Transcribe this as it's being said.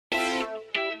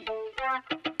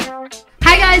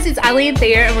Hi guys, it's Ali and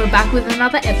Theo and we're back with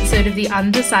another episode of the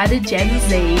Undecided Gen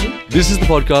Z. This is the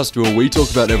podcast where we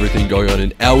talk about everything going on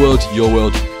in our world, your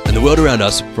world, and the world around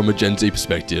us from a Gen Z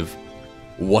perspective.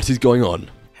 What is going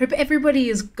on? Hope everybody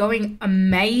is going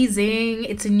amazing.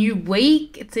 It's a new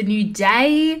week. It's a new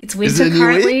day. It's winter Is it a new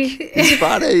currently. week? It's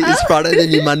Friday. Is Friday the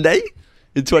new Monday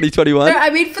in 2021? No, I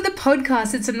mean for the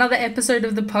podcast. It's another episode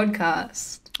of the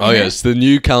podcast. Oh, yes. The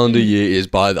new calendar year is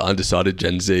by the Undecided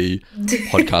Gen Z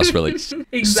podcast release.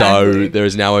 Exactly. So there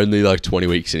is now only like 20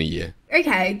 weeks in a year.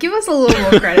 Okay, give us a little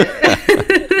more credit.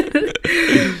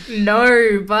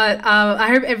 No, but I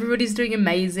hope everybody's doing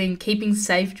amazing, keeping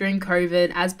safe during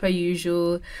COVID as per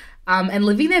usual, and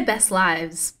living their best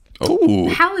lives. Oh.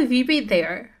 How have you been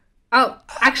there? Oh,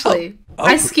 actually,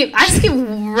 I skipped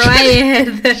way ahead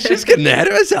there. She's getting ahead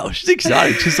of herself. She's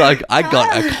excited. She's like, I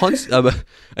got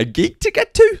a gig to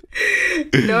get to.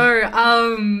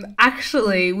 No,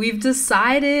 actually, we've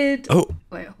decided. Oh,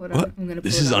 wait, hold on. what? I'm gonna.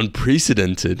 This pull is it up.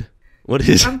 unprecedented. What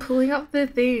is? I'm pulling up the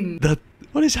thing.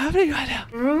 What is happening right now?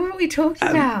 Remember what we talked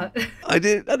about? I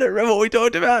don't remember what we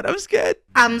talked about. I'm scared.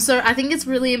 So I think it's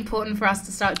really important for us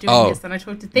to start doing this. And I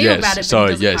talked to Theo about it.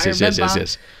 Sorry. But he doesn't quite remember.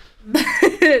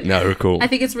 No, cool. I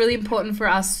think it's really important for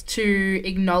us to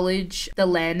acknowledge the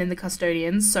land and the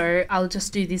custodians. So I'll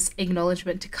just do this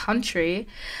acknowledgement to country.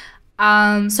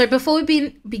 So before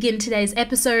we begin today's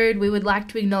episode, we would like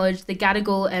to acknowledge the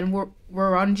Gadigal and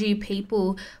Wurundjeri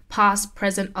people, past,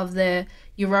 present, of the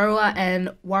Eora and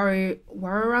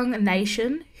Warrung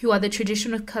Nation, who are the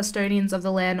traditional custodians of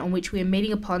the land on which we are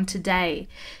meeting upon today.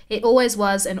 It always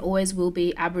was and always will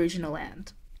be Aboriginal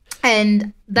land.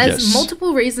 And there's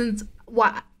multiple reasons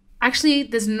why. Actually,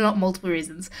 there's not multiple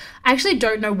reasons. I actually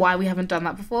don't know why we haven't done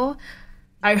that before.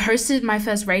 I hosted my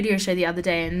first radio show the other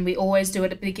day, and we always do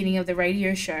it at the beginning of the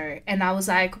radio show. And I was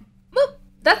like, well,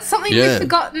 that's something we've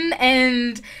forgotten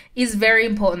and is very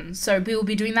important. So we will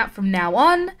be doing that from now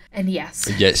on. And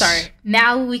yes. So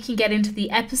now we can get into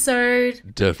the episode.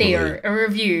 Definitely. Theo, a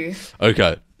review.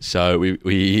 Okay. So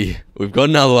we've got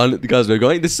another one. Guys, we're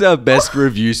going. This is our best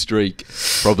review streak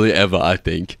probably ever, I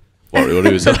think. What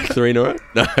was it, like 3 in a row?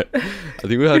 No. I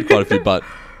think we had quite a few, but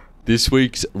this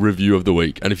week's review of the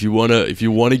week. And if you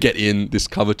wanna get in this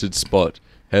coveted spot,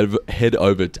 head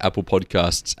over to Apple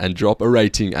Podcasts and drop a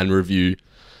rating and review.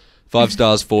 5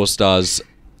 stars, 4 stars,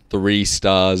 3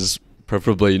 stars,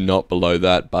 preferably not below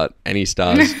that, but any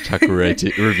stars, chuck a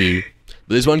review.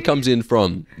 But this one comes in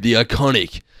from the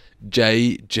iconic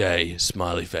JJ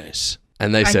Smiley Face.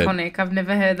 And they said... Iconic. I've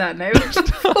never heard that name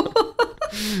before.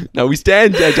 No, we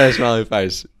stand JJ Smiley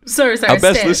Face. Sorry, Our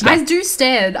best listener. I do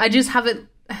stand. I just haven't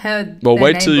heard Well, their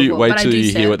wait name till before, you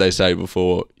stand. hear what they say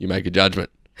before you make a judgment.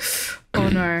 Oh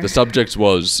no. The subject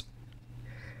was...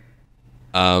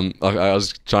 I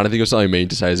was trying to think of something mean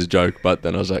to say as a joke, but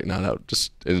then I was like, no, that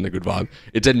just isn't a good vibe.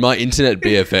 It said, my internet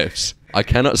BFFs. I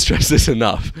cannot stress this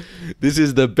enough. This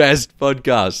is the best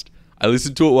podcast. I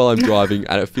listen to it while I'm driving,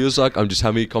 and it feels like I'm just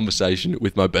having a conversation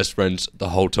with my best friends the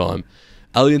whole time.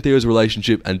 Ali and Theo's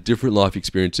relationship and different life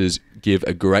experiences give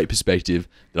a great perspective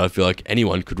that I feel like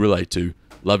anyone could relate to.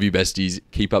 Love you, besties.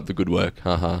 Keep up the good work.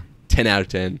 Haha. 10 out of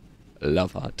 10.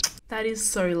 Love heart. That is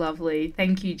so lovely.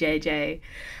 Thank you, JJ.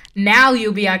 Now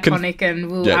you'll be iconic and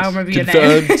I'll remember your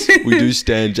name. Confirmed. We do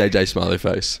stand JJ Smiley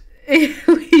Face.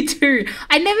 We do.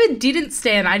 I never didn't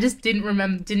stand. I just didn't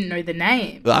know the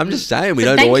name. I'm just saying, we So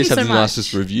don't thank always you have so the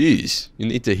nicest reviews. You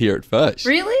need to hear it first.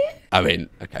 Really? I mean,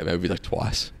 okay, maybe like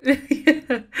twice. And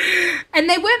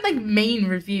they weren't like mean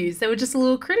reviews. They were just a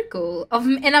little critical of,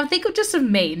 and I think just of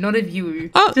me, not of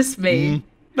you. Just me.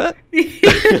 True.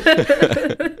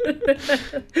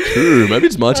 Maybe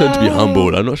it's my turn to be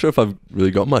humbled. I'm not sure if I've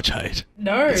really got much hate.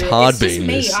 No, it's hard just being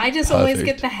me. this I just perfect. always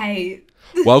get the hate.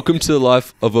 Welcome to the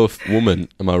life of a woman.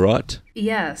 Am I right?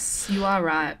 Yes, you are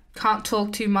right. Can't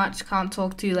talk too much. Can't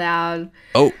talk too loud.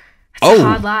 It's a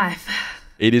hard life.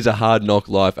 It is a hard knock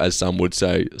life, as some would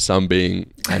say. Some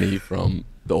being Annie from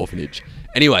the orphanage.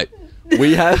 Anyway,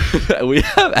 we have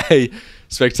a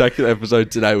spectacular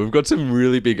episode today. We've got some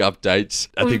really big updates.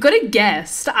 We've got a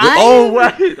guest. Wait,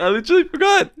 I literally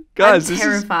forgot. Guys, I'm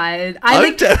terrified.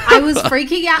 I was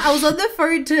freaking out. I was on the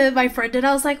phone to my friend and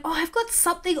I was like, oh, I've got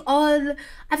something on.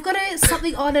 I've got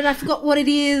something on and I forgot what it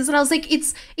is. And I was like,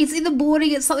 it's in the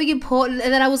morning. It's something important.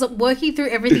 And then I was working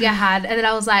through everything I had. And then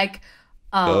I was like,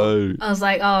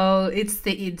 it's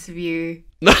the interview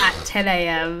at 10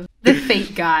 a.m. The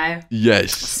feet guy.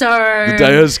 Yes. So the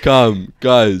day has come,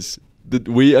 guys.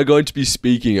 We are going to be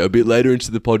speaking a bit later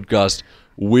into the podcast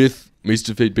with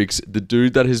Mr. Feet PICS, the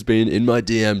dude that has been in my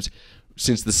DMs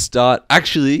since the start.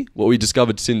 Actually, what we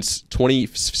discovered since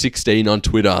 2016 on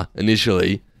Twitter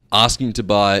initially. asking to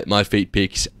buy my feet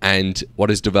pics and what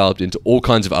has developed into all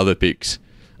kinds of other pics.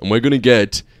 And we're going to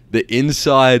get the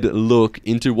inside look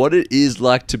into what it is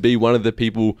like to be one of the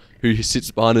people who sits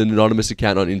behind an anonymous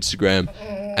account on Instagram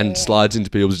and slides into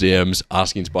people's DMs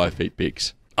asking to buy feet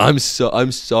pics. I'm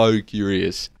so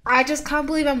curious. I just can't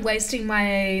believe I'm wasting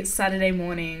my Saturday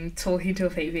morning talking to a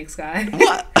feet pics guy.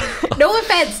 What? No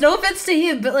offense to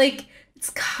him, but like, it's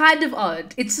kind of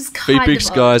odd. It's just kind Feet of pics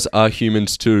odd. guys are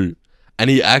humans too. And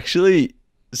he actually,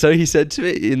 so he said to me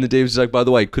in the DMs, he's like, by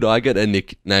the way, could I get a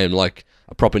nickname, like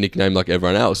a proper nickname like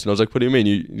everyone else? And I was like, what do you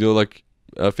mean? You're like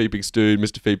a feet pics dude,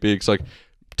 Mr. Feet pics, like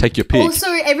take your pick. Also,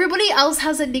 everybody else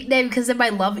has a nickname because they're my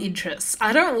love interests.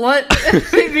 I don't want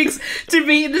feet pics to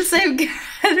be in the same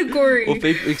category. Well,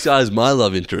 feet pics guy is my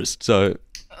love interest, so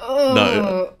Oh.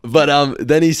 no. But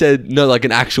then he said no, like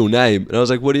an actual name, and I was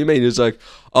like, what do you mean? He was like,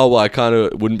 oh well,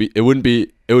 it would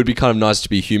be kind of nice to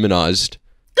be humanized.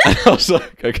 And I was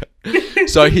like, okay.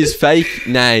 So his fake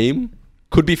name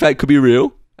could be fake, could be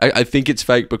real. I think it's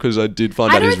fake because I did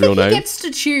find out his real name. I don't think he gets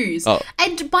to choose. Oh.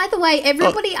 And by the way,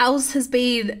 everybody else has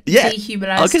been Yeah.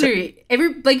 dehumanized Okay. too.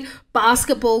 Every like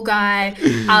basketball guy,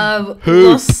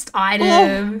 lost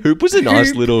item. Hoop was a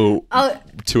nice little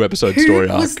 2-episode story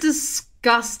Hoop arc. was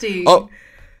disgusting.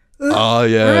 Oh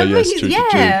yeah, Remember yes,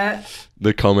 true.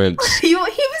 The comments. He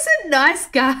was a nice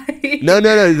guy. No,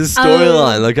 the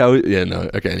storyline. Like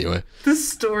okay, anyway. The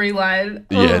storyline.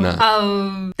 Yeah,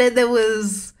 no. Then there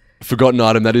was Forgotten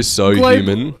item, that is so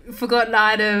human. Forgotten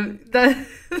item. That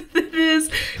is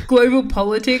global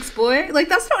politics, boy. Like,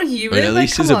 that's not human. I mean, at like,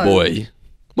 least come he's a on. boy.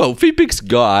 Well, feet pics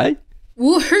guy.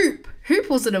 Well, Hoop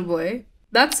wasn't a boy.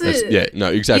 That's it. Yeah,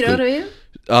 no, exactly. You know what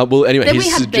I mean? Well, anyway, Then we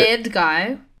had Bad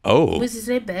Guy. Oh. Was his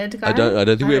name Bad Guy? I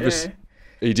don't think we ever. know.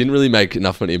 He didn't really make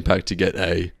enough of an impact to get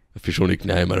a official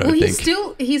nickname. I don't Well,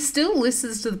 think. he still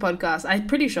listens to the podcast. I'm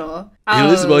pretty sure.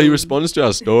 He responds to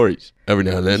our stories every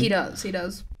now and then. He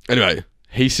does. Anyway,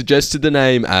 he suggested the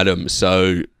name Adam,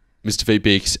 so Mr. Feet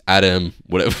Pics, Adam,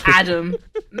 whatever. Adam.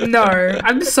 No,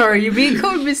 I'm sorry. You're being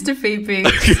called Mr. Feet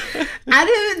Pics.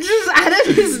 Adam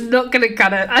is not going to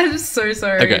cut it. I'm so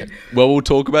sorry. Okay, well, we'll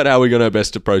talk about how we're going to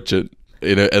best approach it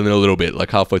in a little bit,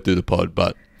 like halfway through the pod,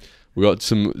 but we got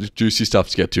some juicy stuff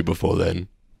to get to before then.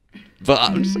 But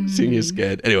I'm just sitting here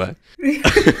scared. Anyway.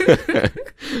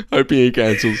 Hoping he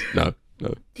cancels. No.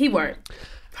 He won't.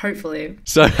 Hopefully.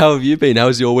 So how have you been? How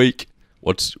was your week?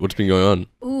 What's been going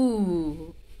on?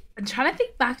 Ooh. I'm trying to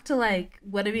think back to like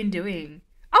what I've been doing.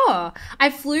 Oh,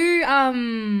 I flew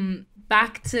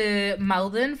back to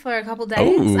Melbourne for a couple days.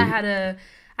 Ooh. I had a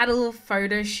little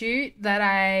photo shoot that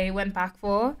I went back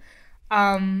for.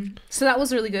 So that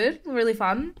was really good, really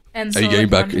fun. And so, Are you getting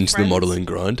like, back with into the friends. modelling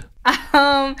grind?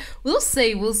 We'll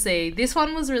see. This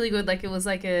one was really good. Like, it was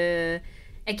like a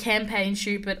campaign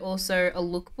shoot, but also a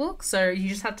lookbook. So you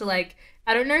just have to like,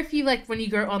 I don't know if you like when you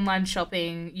go online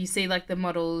shopping, you see like the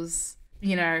models,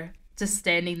 you know, just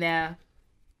standing there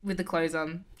with the clothes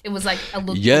on. It was like a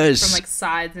lookbook Yes. from like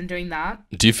sides and doing that.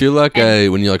 Do you feel like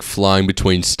when you're like flying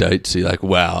between states, you're like,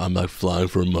 wow, I'm like flying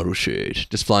for a model shoot,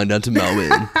 just flying down to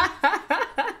Melbourne,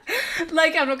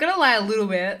 Like, I'm not gonna lie, a little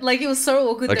bit. Like, it was so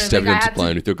awkward. like though. stepping Like, I onto had the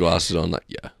plane with your glasses on, like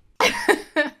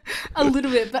a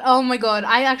little bit, but oh my god,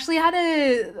 I actually had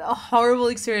a horrible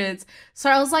experience. So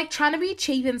I was like trying to be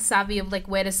cheap and savvy of like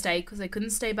where to stay because I couldn't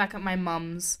stay back at my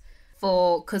mum's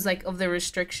because like of the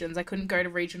restrictions. I couldn't go to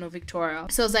regional Victoria.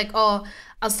 So I was like, oh,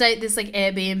 I'll stay at this like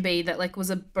Airbnb that like was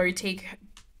a boutique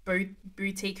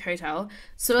hotel.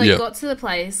 So I got to the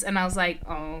place and I was like,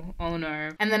 oh no.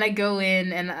 And then I go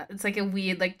in and it's like a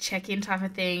weird like check-in type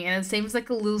of thing and it seems like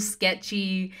a little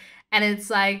sketchy and it's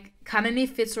like kind of near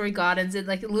Fitzroy Gardens. It's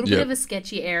like a little bit of a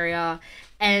sketchy area.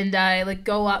 And I like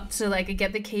go up to like I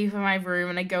get the key for my room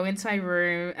and I go into my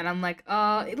room and I'm like,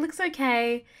 oh, it looks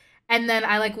okay. And then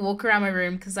I like walk around my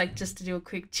room because like just to do a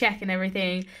quick check and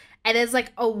everything. And there's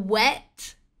like a wet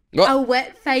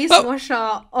face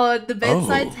washer on the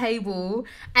bedside table.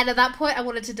 And at that point I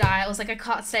wanted to die. I was like, I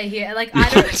can't stay here. Like I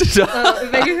don't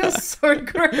it made me feel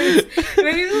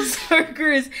so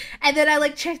gross. And then I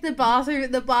like checked the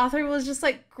bathroom. The bathroom was just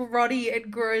like grotty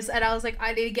and gross. And I was like,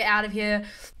 I need to get out of here.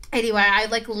 Anyway, I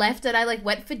like left and I like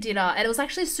went for dinner and it was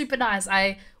actually super nice.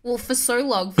 For so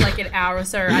long, for like an hour or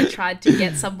so, I tried to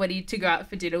get somebody to go out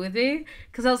for dinner with me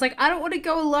because I was like, I don't want to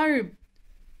go alone.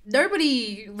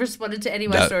 Nobody responded to any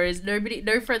of my stories. No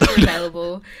friends were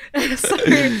available. So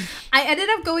I ended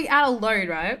up going out alone,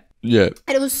 right? Yeah.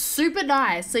 And it was super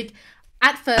nice. Like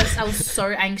at first I was so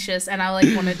anxious and I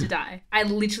like wanted to die. I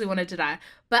literally wanted to die.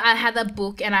 But I had that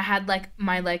book and I had like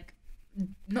my like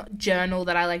not journal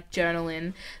that I like journal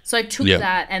in. So I took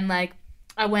that and like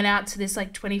I went out to this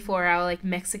like 24-hour like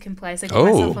Mexican place. I got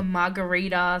myself a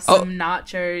margarita, some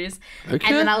nachos, and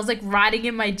then I was like writing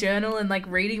in my journal and like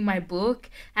reading my book,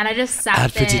 and I just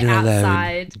sat there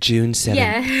outside. June 7th.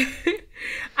 Yeah.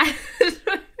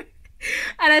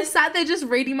 And I sat there just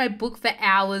reading my book for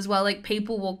hours while like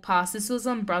people walked past. This was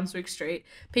on Brunswick Street.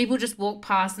 People just walked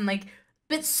past and like,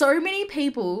 but so many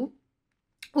people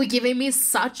were giving me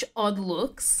such odd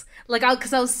looks. Like,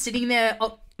 because I was sitting there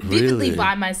vividly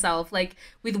by myself, like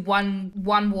with one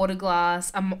water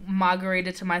glass, a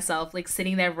margarita to myself, like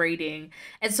sitting there reading.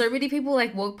 And so many people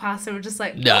like walked past and were just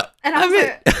like, no. And I was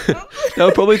like, they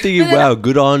were probably thinking, wow,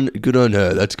 good on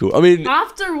her. That's cool. I mean,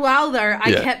 after a while though,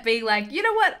 I kept being like, you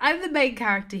know what? I'm the main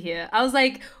character here. I was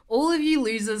like, all of you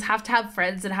losers have to have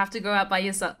friends and have to go out by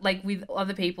yourself, like with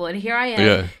other people. And here I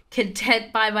am,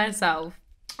 content by myself.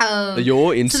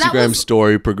 Your Instagram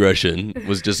story progression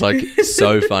was just like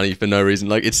so funny for no reason.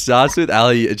 Like it starts with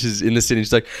Ali, which is in the city.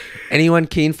 She's like, anyone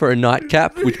keen for a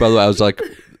nightcap? Which by the way, I was like,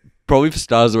 probably for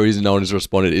stars, the reason no one has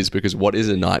responded is because what is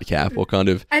a nightcap? What kind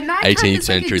of 18th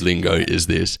century lingo is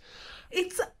this?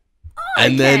 It's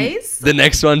and then the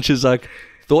next one, she's like,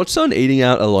 thoughts on eating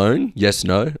out alone? Yes,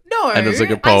 no. No. And it's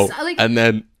like a poll. And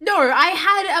then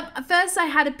first I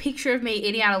had a picture of me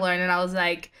eating out alone, and I was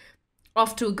like,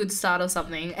 off to a good start or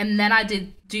something. And then I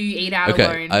did, do you eat out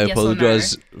alone? I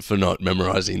apologize for not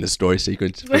memorizing the story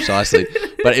sequence precisely.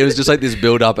 But it was just like this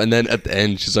build up, and then at the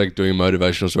end she's like doing a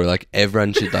motivational story, like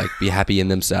everyone should like be happy in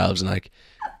themselves, and like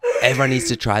everyone needs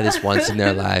to try this once in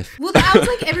their life. Well, I was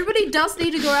like, everybody does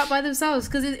need to go out by themselves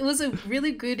because it was a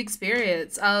really good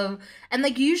experience. And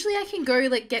like usually I can go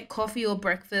like get coffee or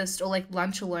breakfast or like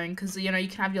lunch alone because you know you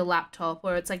can have your laptop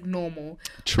or it's like normal.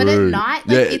 True. But at night,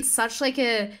 like it's such like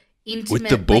a intimate, with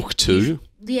the book like, too.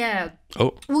 Yeah.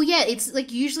 Oh. Well, yeah. It's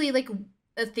like usually like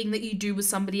a thing that you do with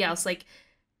somebody else. Like,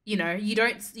 you know, you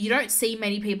don't see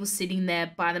many people sitting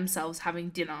there by themselves having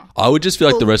dinner. I would just feel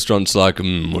like the restaurant's like,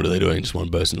 what are they doing? Just one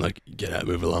person, like, get out,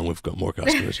 move along. We've got more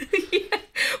customers. Yeah.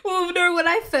 Well, no. When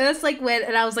I first like went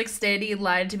and I was like standing in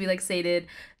line to be like seated,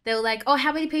 they were like, "Oh,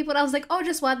 how many people?" And I was like, "Oh,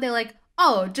 just one." They're like,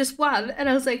 "Oh, just one," and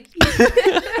I was like.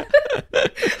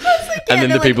 And then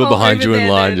the people behind you in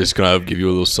line just kind of give you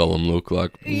a little solemn look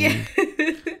like... Yeah.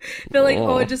 They're like,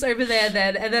 oh, just over there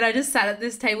then. And then I just sat at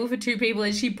this table for two people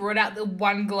and she brought out the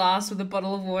one glass with a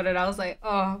bottle of water and I was like,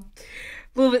 oh, a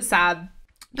little bit sad.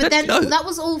 But that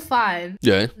was all fine.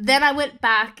 Yeah. Then I went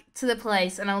back to the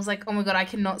place and I was like, oh my God, I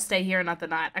cannot stay here another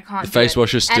night. I can't. The face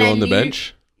wash is still on the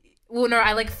bench? Well, no,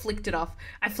 I like flicked it off.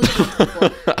 I flicked it off the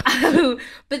floor.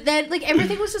 But then like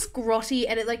everything was just grotty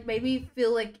and it like made me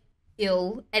feel like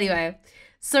ill. Anyway,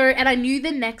 so and I knew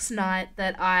the next night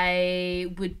that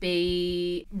I would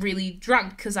be really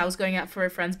drunk because I was going out for a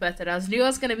friend's birthday. I knew I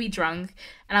was going to be drunk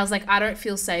and I was like, I don't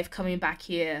feel safe coming back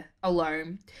here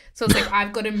alone. So I was like,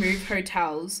 I've got to move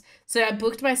hotels. So I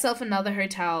booked myself another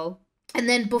hotel. And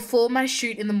then before my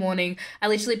shoot in the morning, I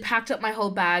literally packed up my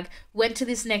whole bag, went to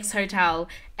this next hotel,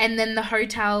 and then the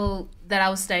hotel that I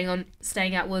was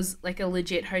staying at was like a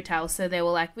legit hotel. So they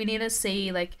were like, we need to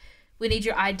see, like, we need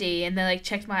your ID. And they like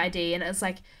checked my ID and it was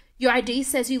like, your ID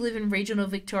says you live in regional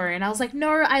Victoria. And I was like, no,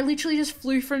 I literally just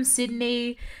flew from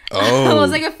Sydney. Oh. I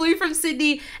was like, I flew from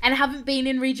Sydney and haven't been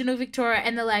in regional Victoria.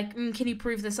 And they're like, can you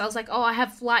prove this? I was like, oh, I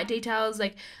have flight details.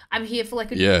 Like, I'm here for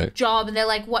like a job. And they're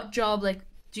like, what job? Like,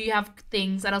 do you have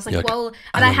things? And I was like, well,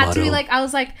 and I had to be like, I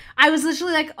was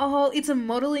literally like, oh, it's a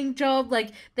modeling job.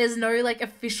 Like, there's no like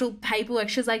official paperwork.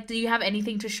 She's like, do you have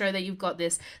anything to show that you've got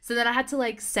this? So then I had to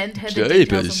like send her the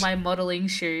details of my modeling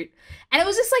shoot. And it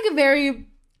was just like a very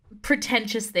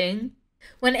pretentious thing.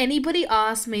 When anybody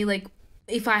asked me like,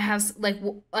 if I have like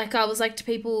I was like to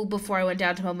people before I went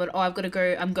down to Melbourne, oh, I've got to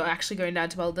go, actually going down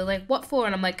to Melbourne. They're like, what for?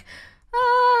 And I'm like,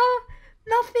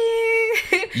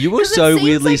 nothing. You were so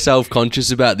weirdly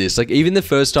self-conscious about this. Like even the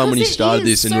first time when you started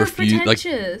this and refused, like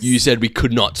you said we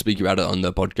could not speak about it on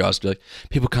the podcast. Like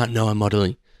people can't know I'm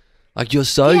modeling. Like you're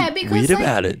so weird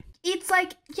about it. It's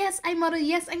like, yes, I model.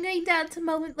 Yes, I'm going down to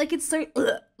Melbourne. Like it's so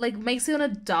like makes me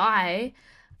want to die.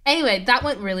 Anyway, that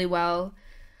went really well.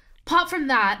 Apart from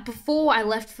that, before I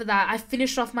left for that, I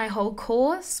finished off my whole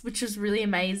course, which was really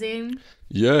amazing.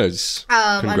 Yes.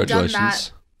 Congratulations. I've done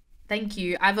that. Thank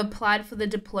you. I've applied for the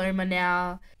diploma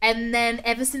now. And then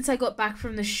ever since I got back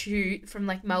from the shoot from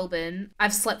like Melbourne,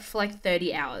 I've slept for like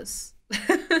 30 hours.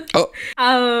 And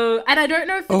I don't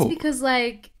know if it's because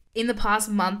like in the past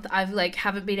month, I've like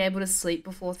haven't been able to sleep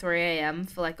before 3 a.m.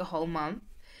 for like a whole month.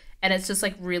 And it's just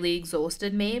like really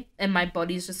exhausted me and my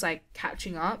body's just like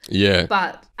catching up. Yeah.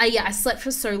 But I slept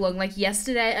for so long. Like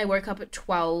yesterday I woke up at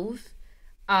 12.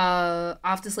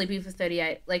 after sleeping for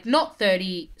 38, like not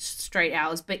 30 straight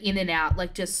hours, but in and out,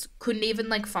 like just couldn't even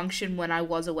like function when I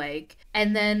was awake.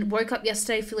 And then woke up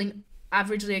yesterday feeling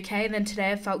averagely okay, and then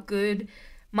today I felt good.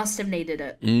 Must have needed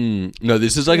it. No,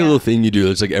 this is like a little thing you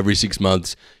do. It's like every 6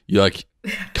 months, you like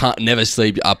can't never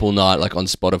sleep, you're up all night, like on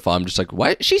Spotify. I'm just like,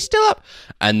 wait, she's still up,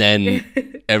 and then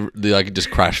they like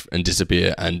just crash and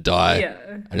disappear and die,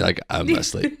 and you're like, I'm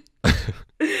asleep.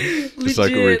 Just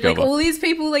like recover. Like all these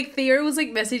people, like Theo was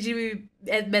like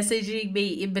messaging me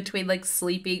in between like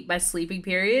my sleeping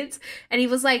periods, and he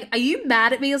was like, "Are you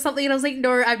mad at me or something?" And I was like,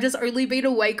 "No, I've just only been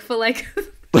awake for like."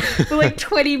 For like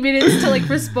 20 minutes to like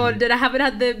respond, and I haven't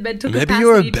had the mental capacity. Maybe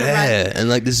you're a bear and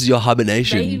like this is your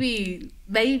hibernation.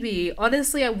 Maybe.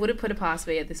 Honestly, I wouldn't put it past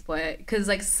me at this point because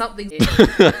like something. But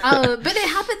it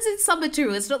happens in summer too.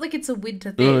 It's not like it's a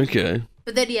winter thing. Oh, okay.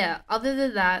 But then other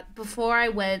than that, before I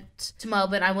went to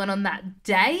Melbourne, I went on that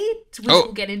date, which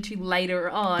we'll get into later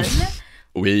on.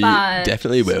 We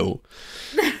definitely will.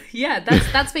 Yeah,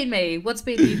 that's been me. What's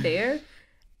been you there?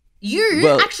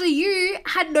 You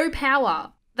had no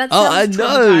power. That sounds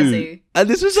traumatizing. And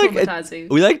this was like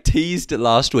we like teased it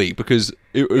last week because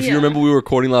if you remember, we were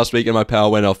recording last week and my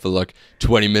power went off for like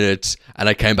 20 minutes, and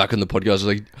I came back on the podcast. I was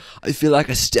like, I feel like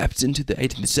I stepped into the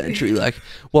 18th century. Like,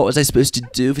 what was I supposed to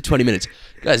do for 20 minutes,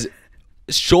 guys?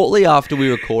 Shortly after we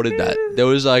recorded that, there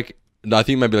was like, I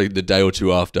think maybe like the day or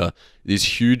two after, these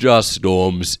huge ass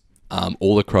storms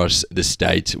all across the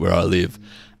state where I live,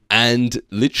 and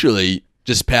literally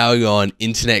just power gone,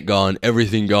 internet gone,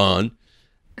 everything gone.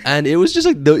 And it was just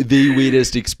like the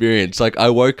weirdest experience. Like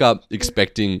I woke up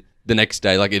expecting the next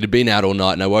day, like it had been out all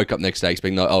night, and I woke up next day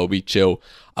expecting, oh, it'll be chill.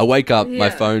 I wake up,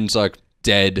 my phone's like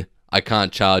dead. I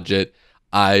can't charge it.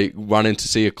 I run in to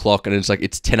see a clock, and it's like,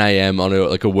 it's 10 a.m. on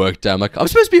a work day. I'm like, I'm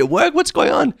supposed to be at work. What's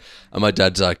going on? And my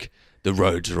dad's like, the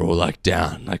roads are all like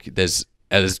down. Like there's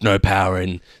no power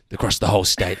across the whole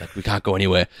state. Like we can't go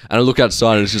anywhere. And I look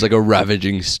outside and it's just like a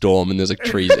ravaging storm, and there's like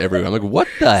trees everywhere. I'm like, what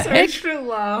the heck? Extra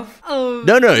laugh. Oh,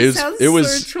 no, it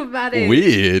was so traumatic.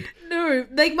 Weird. No,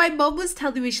 like my mom was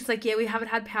telling me, she's like, yeah, we haven't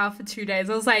had power for 2 days.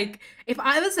 I was like, if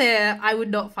I was there, I would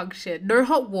not function. No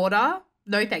hot water.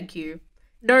 No, thank you.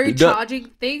 No charging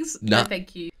things. No,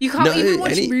 thank you. You can't even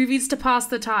watch movies to pass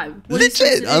the time.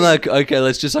 Legit. I'm like, okay,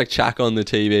 let's just like chuck on the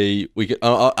TV. We could.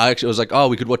 I was like,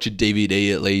 we could watch a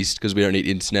DVD at least because we don't need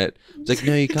internet. It's like,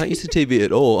 no, you can't use the TV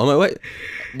at all. I'm like, wait,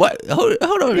 what?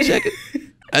 Hold on a second.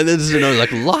 And then there's no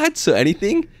like lights or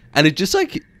anything, and it just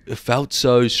like it felt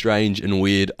so strange and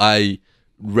weird. I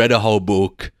read a whole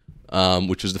book,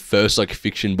 which was the first like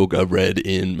fiction book I've read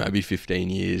in maybe 15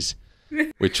 years.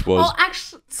 Which was... Oh,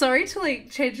 actually, sorry to like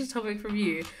change the topic from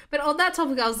you, but on that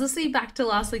topic, I was listening back to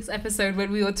last week's episode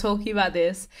when we were talking about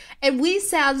this, and we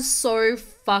sound so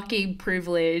fucking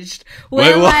privileged.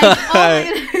 We're we have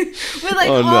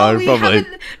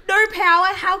no power.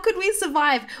 How could we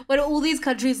survive when all these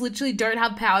countries literally don't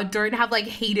have power, don't have like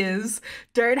heaters,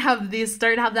 don't have this,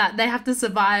 don't have that? They have to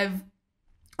survive.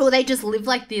 Or they just live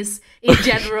like this in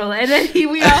general, and then here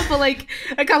we are for like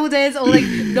a couple of days, or like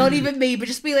not even me, but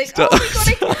just be like, oh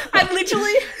my god, I'm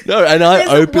literally no. And I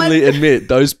openly admit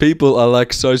those people are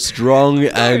like so strong,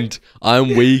 and I'm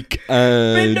weak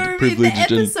and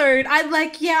privileged. In the episode, I'm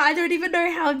like, I don't even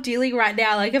know how I'm dealing right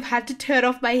now. Like I've had to turn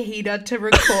off my heater to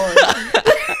record.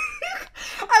 I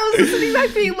was listening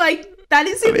back, being like, that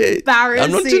is embarrassing.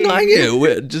 I'm not denying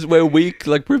it. We're weak,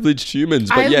 like privileged humans,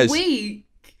 but I'm yes, weak.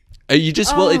 You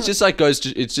just it just like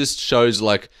it just shows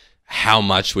like how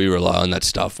much we rely on that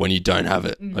stuff when you don't have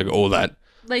it, like all that,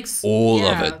 like all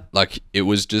of it. Like it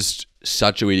was just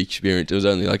such a weird experience. It was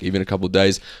only like even a couple of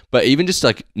days, but even just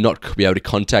like not be able to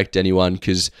contact anyone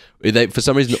because they for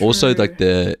some reason also like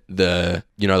the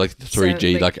like the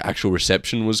 3G like actual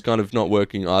reception was kind of not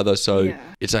working either. So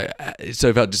it's like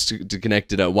so felt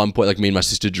disconnected. At one point, like me and my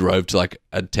sister drove to like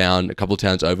a couple of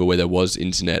towns over where there was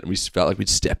internet, and we felt like we'd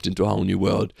stepped into a whole new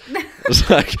world. It was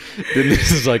like then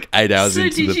this is like 8 hours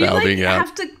into the power being out.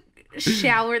 Have to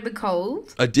shower in the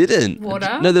cold? I didn't.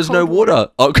 Water? No, there's no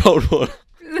water. Oh, cold water.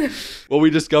 Well, we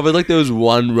discovered like there was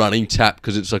one running tap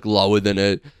because it's like lower than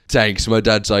a tank. So my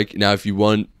dad's like, now if you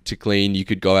want to clean, you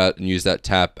could go out and use that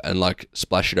tap and like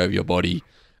splash it over your body.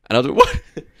 And I was like, what?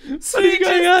 So you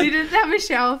just didn't have a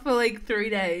shower for like 3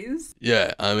 days?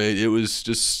 Yeah, I mean, it was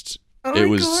just... Oh it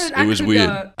was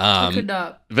weird. I could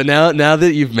not. But now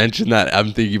that you've mentioned that,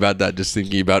 I'm thinking about that, just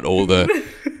thinking about all the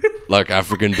like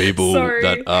African people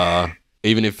that are,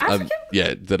 even if,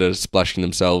 that are splashing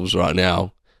themselves right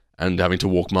now and having to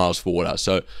walk miles for water.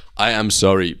 So I am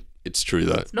sorry. It's true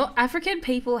though. Not African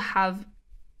people have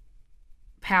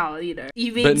power, you know.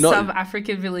 You mean But not- some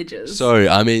African villages. Sorry,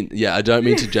 I mean, yeah, I don't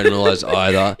mean to generalize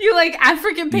either. You're like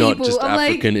African people. Not just I'm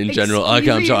African like, in general. Okay,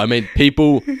 excuse I'm me? sorry. I mean,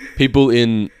 people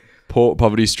in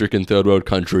poverty-stricken third world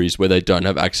countries where they don't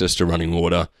have access to running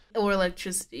water. Or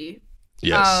electricity.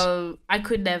 Yes. I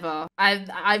could never.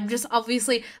 I'm just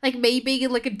obviously like me being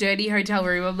in like a dirty hotel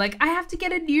room. I'm like, I have to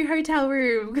get a new hotel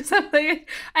room because I'm like,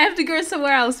 I have to go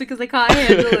somewhere else because I can't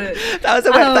handle it. That was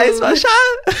a wet face for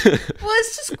sure. Well,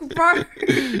 it's just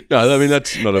gross. No, I mean,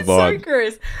 that's not a It's so vibe.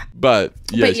 gross. But,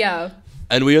 yes. But yeah.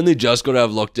 And we only just got out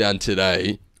of lockdown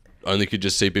today. Only could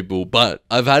just see people. But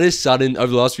I've had over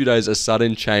the last few days, a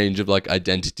sudden change of like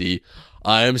identity.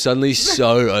 I am suddenly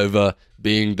so over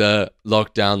being the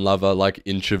lockdown lover, like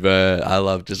introvert. I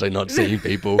love just like not seeing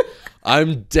people.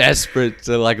 I'm desperate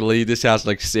to like leave this house,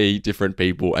 like see different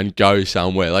people and go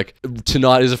somewhere. Like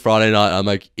tonight is a Friday night. I'm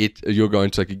like, you're going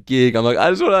to like a gig. I'm like,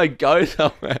 I just want to like go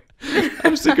somewhere.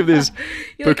 I'm sick of this.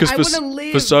 You're like, I Because wanna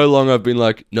live. for so long I've been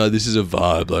like, no, this is a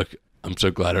vibe. Like I'm so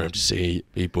glad I don't have to see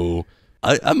people.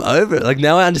 I'm over it. Like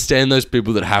now I understand those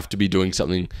people that have to be doing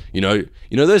something, you know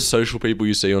those social people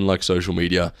you see on like social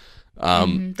media. That are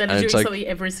and doing it's like, something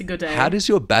every single day. how does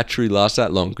your battery last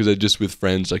that long? Because they're just with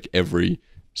friends like every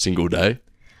single day.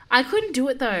 I couldn't do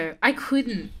it though. I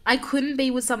couldn't be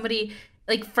with somebody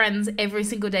like friends every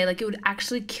single day. Like it would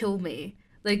actually kill me.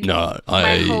 Like No,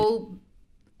 my whole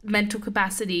mental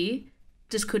capacity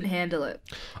just couldn't handle it.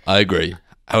 I agree.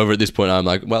 However, at this point, I'm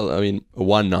like, well, I mean,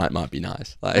 one night might be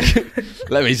nice. Like,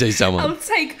 let me see someone. I'll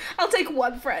take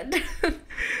one friend.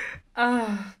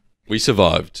 We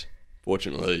survived, You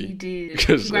fortunately, did.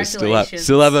 because I Congratulations.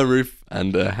 still have a roof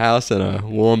and a house and a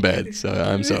warm bed. So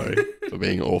I'm sorry for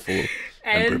being awful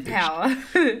and privileged. power.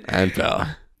 And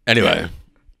power. Anyway,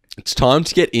 it's time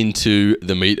to get into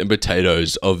the meat and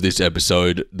potatoes of this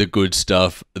episode. The good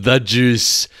stuff, the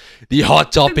juice, the hot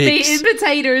Meat topics. and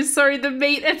potatoes. Sorry, the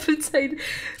meat and potato.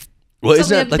 Well, isn't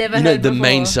Something that like, I've never heard the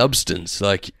main before. substance,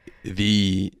 like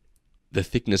the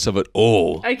thickness of it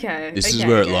all? Okay. This is okay,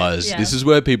 where it okay, lies. yeah. This is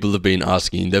where people have been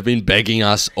asking. They've been begging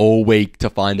us all week to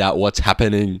find out what's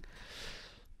happening.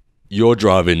 Your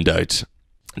drive-in date.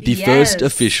 The first Yes.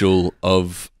 official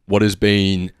of what has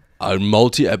been a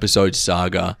multi-episode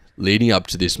saga leading up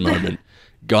to this moment.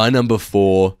 Guy number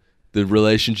 4, the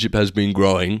relationship has been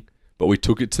growing, but we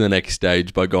took it to the next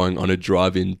stage by going on a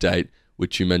drive-in date,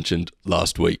 which you mentioned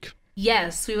last week.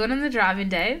 Yes, we went on the driving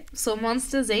day. Saw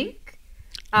Monsters Inc.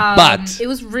 But- it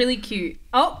was really cute.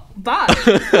 Oh, but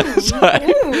Sorry.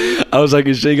 Ooh. I was like,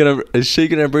 is she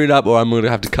gonna bring it up, or I'm gonna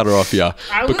have to cut her off here?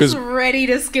 I Because was ready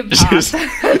to skip past.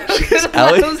 I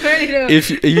Ali, was ready to. if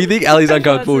you think Ali's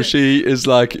uncomfortable, That's it. she is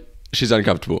like, she's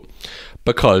uncomfortable.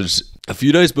 Because a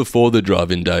few days before the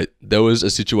drive-in date, there was a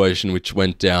situation which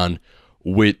went down,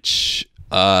 which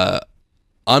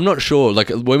I'm not sure. Like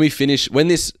when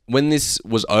this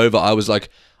was over, I was like,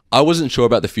 I wasn't sure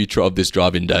about the future of this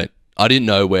drive-in date. I didn't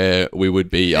know where we would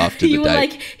be after the You were date.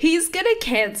 like, he's gonna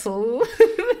cancel.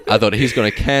 I thought he's going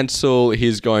to cancel.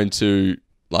 He's going to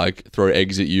like throw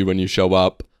eggs at you when you show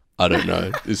up. I don't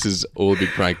know. This is all a big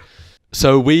prank.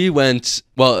 So we went.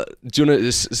 Well, do you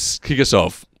want to kick us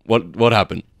off? What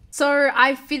happened? So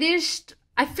I finished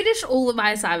all of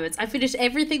my assignments. I finished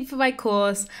everything for my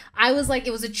course. I was like,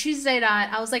 it was a Tuesday night.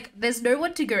 I was like, there's no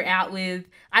one to go out with.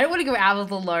 I don't want to go out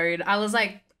with alone. I was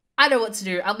like, I know what to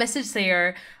do. I'll message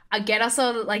Theo. I'll get us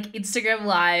on like Instagram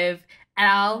Live and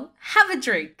I'll have a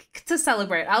drink to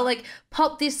celebrate. I'll like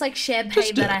pop this like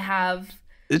champagne that I have.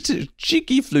 It's a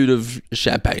cheeky flute of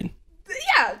champagne.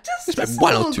 Yeah, just a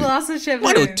one or little two. glass of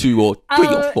champagne. 1 or 2 or 3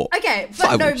 or 4. Okay, but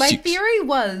 5 no, or my 6. theory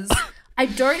was I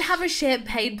don't have a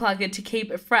champagne plugger to keep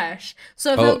it fresh.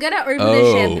 So if Oh, I'm going to open the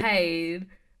oh. champagne,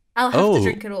 I'll have Oh. to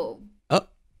drink it all. Oh.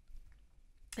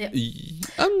 Yep.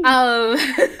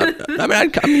 I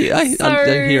mean,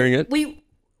 I'm hearing it.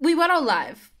 We went on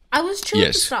live. I was chill at the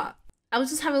Yes. start. I was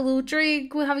just having a little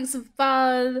drink. We're having some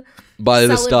fun. By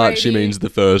the start, she celebrating. means the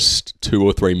first 2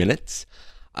 or 3 minutes.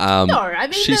 No, I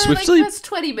mean she the swiftly- first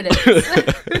 20 minutes.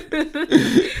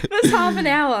 That's half an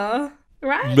hour,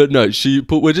 right? But no,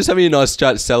 we're just having a nice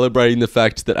chat celebrating the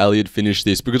fact that Ali had finished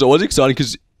this, because it was exciting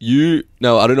because I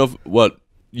don't know what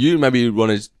you maybe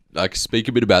want to like speak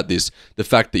a bit about this, the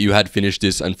fact that you had finished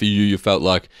this, and for you felt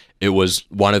like it was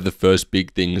one of the first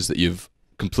big things that you've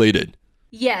completed.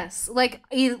 Yes, like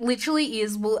it literally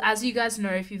is. Well, as you guys know,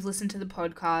 if you've listened to the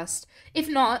podcast, if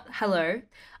not, hello.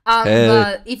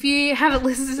 But if you haven't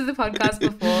listened to the podcast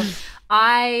before,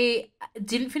 I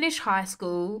didn't finish high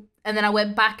school, and then I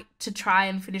went back to try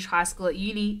and finish high school at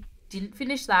uni. Didn't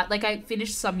finish that. Like I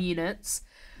finished some units,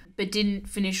 but didn't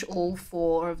finish all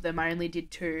 4 of them. I only did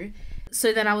 2.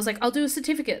 So then I was like, I'll do a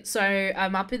certificate. So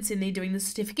I'm up in Sydney doing the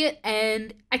certificate,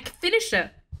 and I finished it.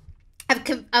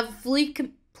 I've fully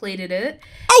completed it.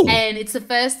 Oh! And it's the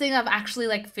first thing I've actually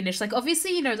like finished. Like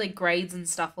obviously, you know, like grades and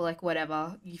stuff or like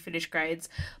whatever, you finish grades.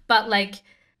 But like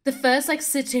the first like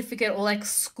certificate or like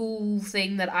school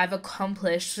thing that I've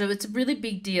accomplished. So it's a really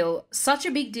big deal. Such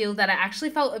a big deal that I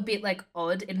actually felt a bit like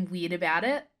odd and weird about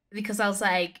it. Because I was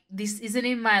like, this isn't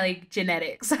in my like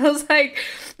genetics. I was like,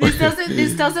 this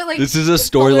doesn't like. This is a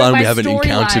storyline we haven't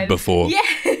encountered before. Yeah,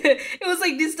 it was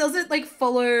like this doesn't like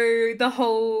follow the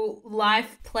whole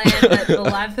life plan that the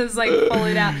life has like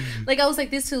followed out. Like I was like,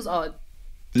 this feels odd.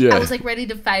 Yeah. I was like ready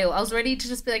to fail. I was ready to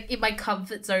just be like in my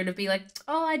comfort zone of be like,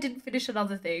 oh, I didn't finish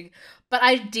another thing, but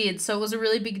I did. So it was a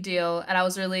really big deal, and I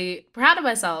was really proud of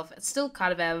myself. Still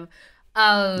kind of am.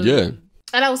 Yeah.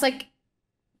 And I was like,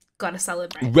 gotta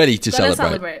celebrate. Ready to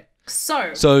celebrate.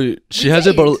 So she has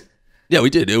a bottle. Yeah, we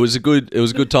did. It was a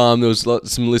good time. There was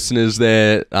some listeners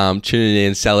there tuning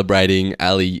in, celebrating.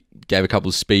 Ali gave a couple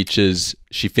of speeches.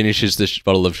 She finishes the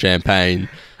bottle of champagne,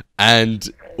 and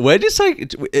we're just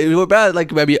like, we're about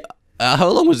like maybe how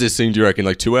long was this thing? Do you reckon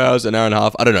like 2 hours, an hour and a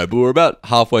half? I don't know, but we're about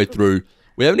halfway through.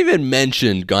 We haven't even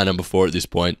mentioned guy number 4 at this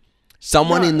point.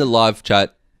 Someone in the live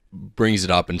chat brings it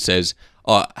up and says,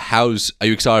 oh, are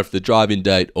you excited for the drive-in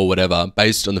date or whatever,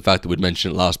 based on the fact that we'd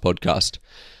mentioned it last podcast.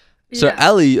 So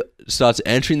Ali starts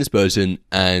answering this person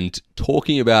and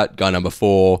talking about guy number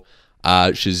 4.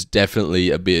 She's definitely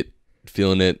a bit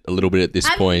feeling it a little bit at this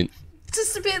point.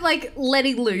 Just a bit like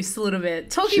letting loose a little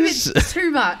bit. Talking a bit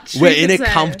too much. We're in a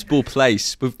comfortable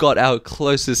place. We've got our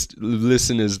closest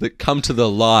listeners that come to the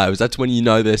lives. That's when you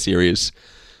know they're serious.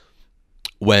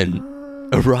 When,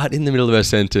 right in the middle of her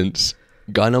sentence,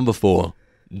 guy number 4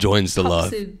 joins the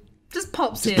live. Just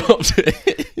pops in.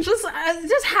 Just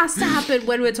has to happen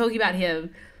when we're talking about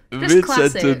him. Just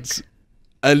Mid-sentence.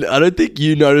 And I don't think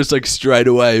you noticed like straight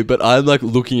away, but I'm like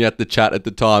looking at the chat at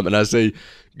the time and I see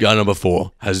guy number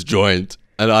 4 has joined.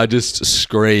 And I just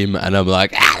scream and I'm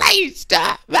like, Ali,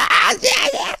 stop.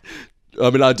 I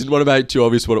mean, I didn't want to make it too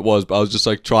obvious what it was, but I was just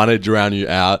like trying to drown you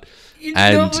out.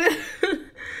 And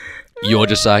you're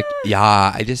just like,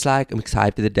 yeah, I'm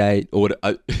excited for the date. Or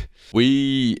what,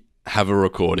 we have a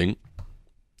recording,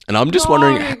 and I'm just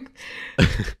wondering.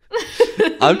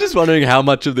 I'm just wondering how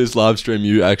much of this live stream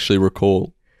you actually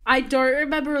recall. I don't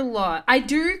remember a lot. I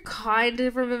do kind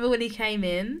of remember when he came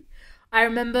in. I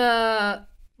remember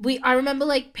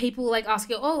like people like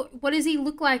asking, oh, what does he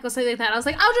look like or something like that. I was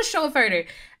like, I'll just show a photo,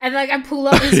 and like I pull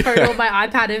up this photo on my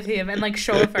iPad of him and like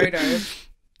show a photo.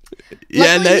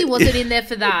 Luckily, he wasn't in there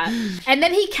for that. And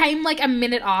then he came like a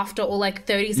minute after or like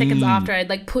 30 seconds after I'd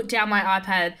like put down my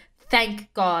iPad.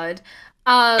 Thank God.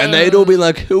 And they'd all be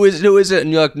like, who is it?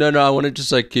 And you're like, no, I want to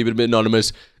just like keep it a bit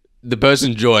anonymous. The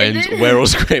person joins, we're all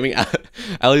screaming out.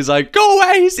 Ali's like, go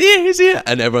away, he's here.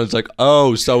 And everyone's like,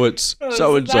 oh, so it's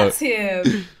so-and-so. That's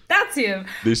him. That's him.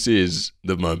 This is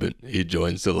the moment he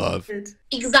joins the live.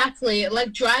 Exactly.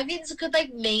 Like, drive-ins could,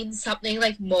 like, mean something,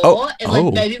 like, more. And,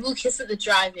 like, maybe we'll kiss at the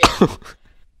drive-in.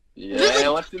 Yeah,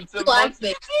 let's do some like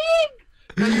me.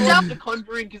 And you watch The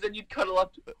Conjuring, because then you'd cuddle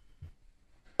up to it.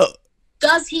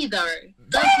 Does he, though?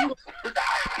 Does he?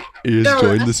 He has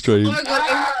joined the stream. Oh, my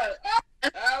God.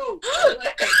 Ow!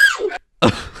 Oh,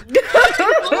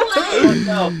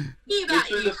 no.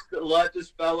 The light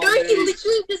just fell on No, he me.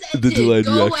 literally just The ended. delayed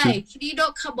Go reaction. away. Can you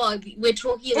not come on? We're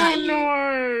talking about you.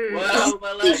 No. Wow,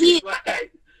 my leg.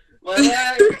 My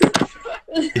leg.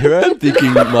 Here I am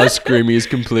thinking my screaming is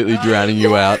completely drowning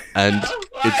you out and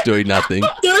it's doing nothing.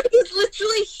 No, he's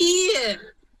literally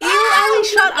here. Ali,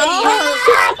 shut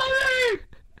up.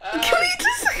 Can we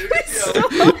just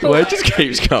stop? Well, it just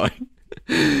keeps going.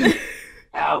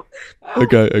 Ow.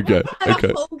 Okay. Oh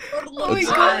my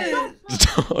God.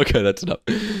 Okay, that's enough.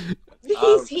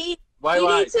 He's here. Wait.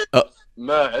 You need to-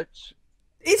 Merch.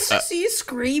 It's just you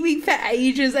screaming for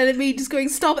ages and then me just going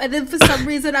stop, and then for some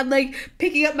reason I'm like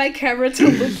picking up my camera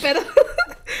to look better.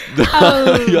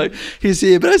 You're like, he's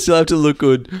here, but I still have to look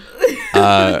good.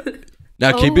 Now,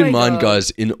 keep in mind,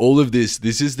 guys, in all of this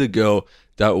is the girl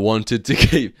that wanted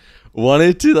to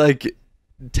like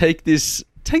take this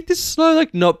slow,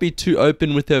 like not be too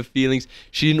open with her feelings.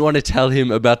 She didn't want to tell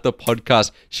him about the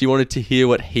podcast. She wanted to hear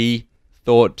what he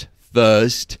thought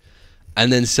first.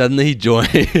 And then suddenly he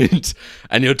joined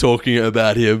and you're talking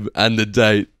about him and the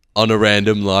date on a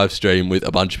random live stream with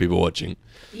a bunch of people watching.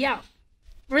 Yeah.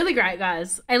 Really great,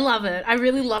 guys. I love it. I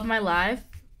really love my life.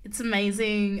 It's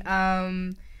amazing.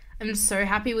 I'm so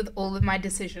happy with all of my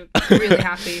decisions. Really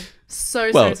happy.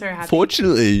 So happy.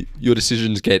 Fortunately, your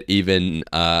decisions get even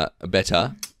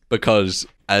better because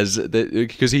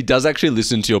because he does actually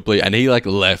listen to your plea, and he like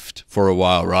left for a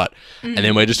while, right? And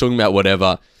then we're just talking about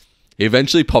whatever. He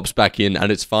eventually pops back in,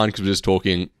 and it's fine because we're just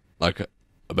talking like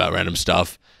about random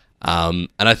stuff. And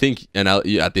I think,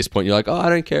 at this point, you're like, oh, I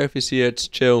don't care if he's here, it's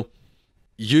chill.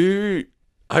 I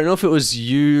don't know if it was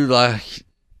you, like,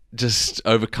 just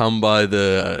overcome by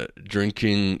the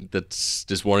drinking that's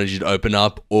just wanted you to open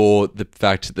up, or the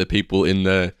fact that people in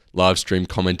the live stream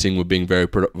commenting were being very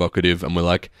provocative and were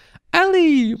like,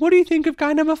 Ali, what do you think of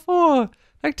guy number 4?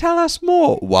 Like, tell us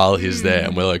more, while he's there.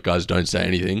 And we're like, guys, don't say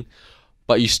anything.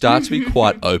 But you start to be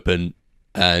quite open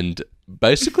and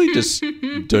basically just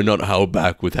do not hold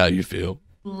back with how you feel.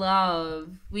 We love.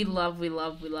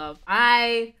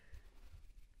 I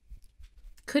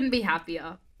couldn't be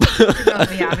happier. Could not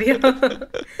be happier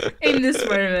in this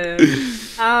moment.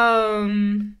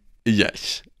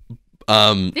 Yes.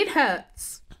 It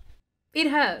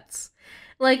hurts.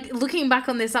 Like, looking back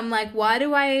on this, I'm like, why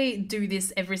do I do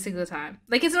this every single time?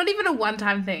 Like, it's not even a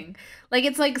one-time thing. Like,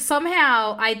 it's like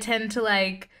somehow I tend to,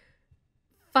 like,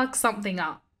 fuck something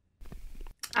up.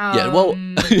 Yeah, well,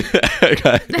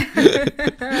 okay.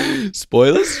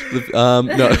 Spoilers?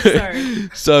 No. Sorry.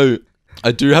 So,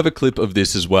 I do have a clip of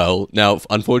this as well. Now,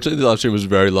 unfortunately, the live stream was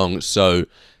very long, so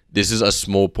this is a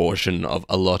small portion of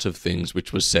a lot of things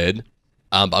which was said.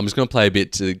 I'm just going to play a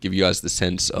bit to give you guys the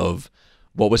sense of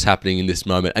what was happening in this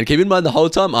moment. And keep in mind, the whole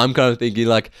time, I'm kind of thinking,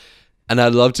 like, and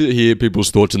I'd love to hear people's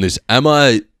thoughts on this. Am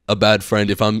I a bad friend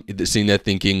if I'm sitting there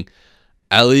thinking,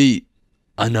 Ali,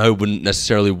 I know, wouldn't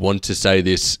necessarily want to say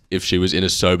this if she was in a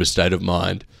sober state of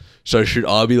mind. So should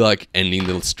I be, like, ending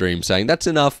the stream saying, that's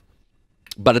enough?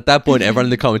 But at that point, everyone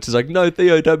in the comments is like, no,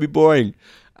 Theo, don't be boring.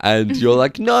 And you're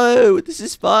like, no, this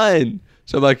is fine.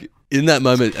 So I'm like, in that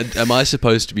moment, am I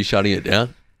supposed to be shutting it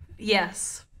down?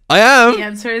 Yes. I am. The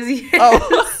answer is yes.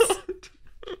 Oh.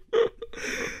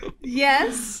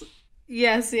 Yes.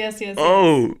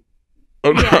 Oh.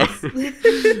 Okay.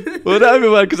 Yes. Well, no,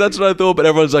 everyone, because that's what I thought. But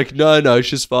everyone's like, no,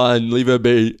 she's fine. Leave her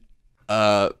be.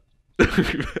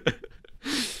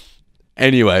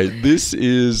 Anyway, this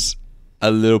is a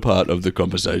little part of the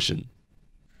conversation.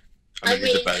 I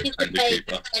mean, he's a babe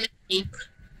and a babe.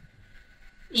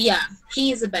 Yeah,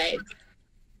 he is a babe.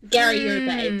 Gary, you're a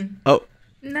babe. Oh.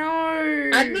 No.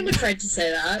 I'm not afraid to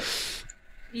say that.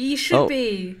 You should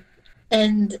be.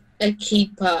 And a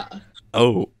keeper.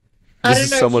 Oh. I This don't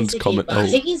know is someone's if he's a comment. keeper. I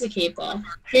think he's a keeper.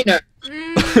 Who knows?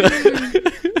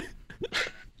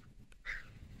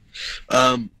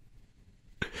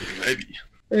 Maybe.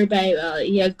 You're a babe, Ali.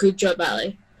 Yeah, good job,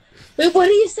 Ali. Wait, what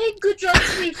are you saying good job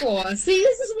to me for? See,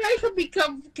 this is where I can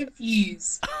become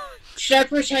confused. Should I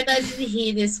pretend I didn't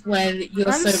hear this when you're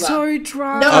I'm sober? so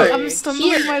drunk. No, I'm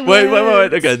stumbling my words.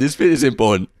 Wait. Okay, this bit is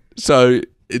important. So,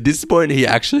 at this point, he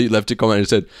actually left a comment and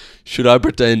said, should I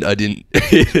pretend I didn't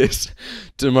hear this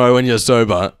tomorrow when you're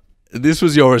sober? This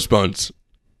was your response.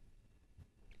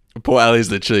 Poor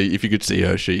Ali's literally, if you could see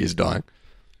her, she is dying.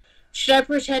 Should I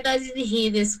pretend I didn't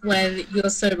hear this when you're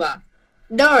sober?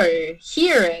 No,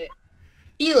 hear it.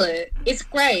 Feel it. It's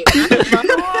great. I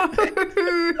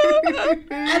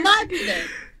vibe with it.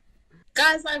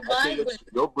 Guys, I vibe with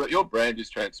it. Your brand is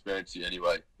transparency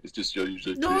anyway. It's just you're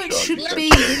usually No, too it shy. shouldn't be.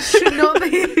 It should not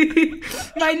be.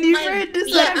 My new brand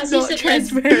is that I'm as you not said,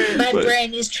 transparent. My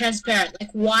brand is transparent. Like,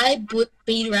 why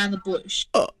beat around the bush?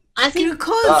 I think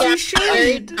Because you Gary's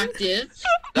very should. attractive.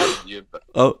 That's you, but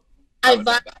Oh. I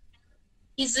vibe.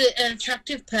 He's an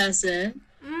attractive person.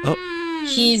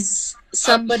 He's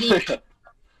somebody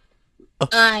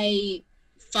I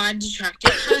find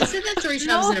attractive. Have I said that 3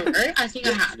 times in a row? I think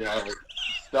I have. yeah,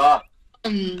 stop.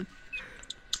 And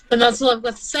that's all I've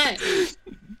got to say.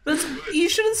 You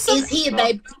should have said. Is he a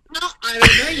babe? No, I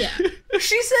don't know yet.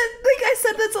 She said, like I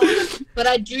said, that's all. But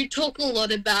I do talk a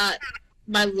lot about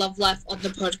my love life on the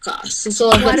podcast. That's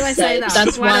all I've Why got do to I say. say that?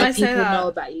 That's Why do why I say people that? know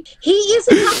about you. He is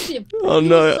attractive. Oh He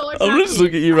no, is so I'm attractive. just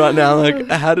looking at you right now like,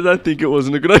 how did I think it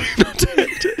wasn't a good idea not to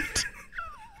end it?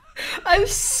 I'm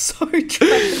so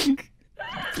drunk.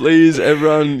 Please,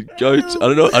 everyone, go to,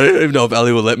 I don't even know if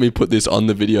Ali will let me put this on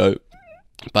the video,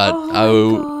 but I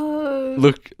will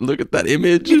look at that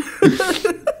image.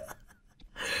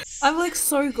 I'm like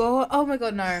so gone. Oh my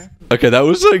god, no. Okay, that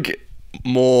was like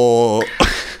more.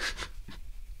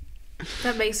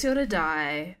 That makes me want to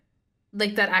die.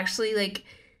 Like, that actually, like,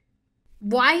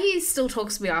 why he still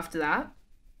talks to me after that?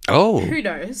 Oh. Who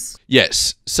knows?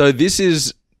 Yes. So this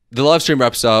is the live stream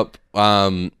wraps up.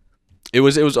 It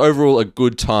was overall a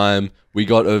good time. We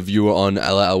got a viewer on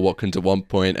Ella L. Watkins at one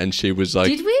point, and she was like,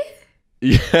 Did we?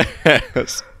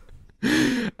 yes.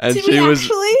 And Did she we was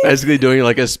actually? basically doing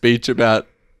like a speech about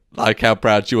like how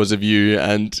proud she was of you,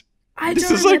 and I This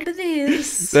don't is like- remember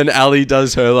this. Then Ali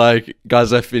does her like,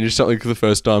 guys, I finished something for the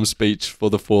first time speech for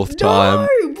the fourth time.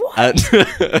 No,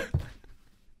 what?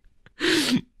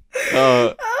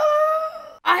 And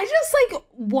I just like,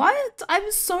 what?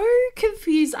 I'm so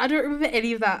confused. I don't remember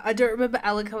any of that. I don't remember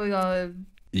Ella coming on.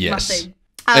 yes. Nothing.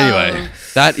 Anyway,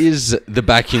 that is the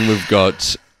backing we've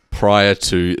got prior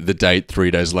to the date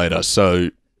 3 days later.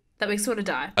 So That makes me want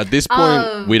to die. at this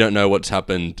point, we don't know what's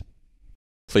happened.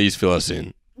 Please fill us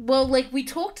in. Well, like, we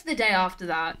talked the day after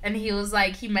that, and he was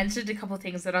like, he mentioned a couple of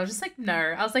things that I was just like, no.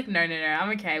 I was like, no, I'm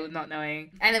okay with not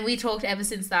knowing. And then we talked ever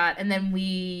since that, and then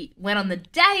we went on the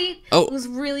date. Oh. It was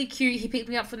really cute. He picked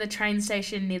me up from the train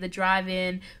station near the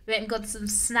drive-in. We went and got some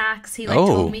snacks. He, like, Oh.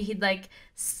 told me he'd, like,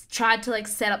 tried to, like,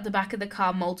 set up the back of the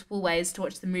car multiple ways to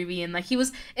watch the movie, and, like, it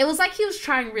was like he was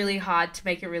trying really hard to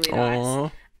make it really nice.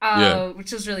 Yeah.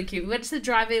 Which was really cute. We went to the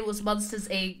drive-in. It was Monsters,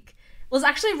 Inc. It was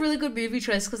actually a really good movie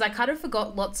choice because I kind of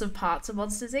forgot lots of parts of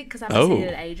Monsters, Inc. because I haven't seen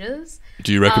it in ages.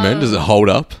 Do you recommend? Does it hold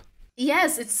up?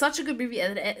 Yes, it's such a good movie.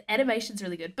 And the animation's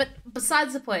really good. But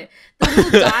besides the point, the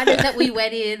little diner that we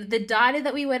went in,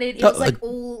 it was like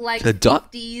all like the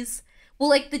 50s. Well,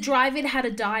 like the drive-in had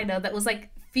a diner that was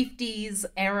like 50s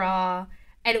era.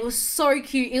 And it was so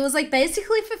cute. It was like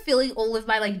basically fulfilling all of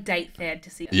my like date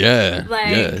fantasy. Yeah. Like,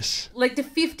 yes. like the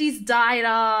 50s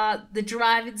diner, the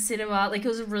drive-in cinema, like it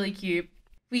was really cute.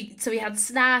 We had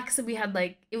snacks and we had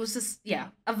like, it was just, yeah,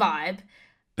 a vibe.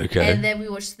 Okay. And then we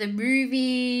watched the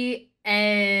movie,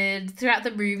 and throughout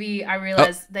the movie I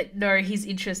realized that no, he's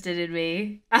interested in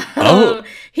me.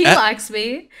 He likes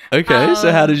me. Okay,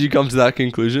 so how did you come to that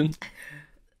conclusion?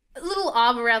 A little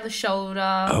arm around the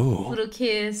shoulder, little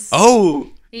kiss.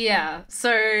 Oh! Yeah,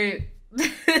 so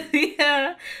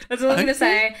yeah, that's all I'm gonna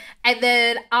say. And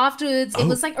then afterwards, it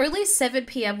was like only 7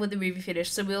 p.m. when the movie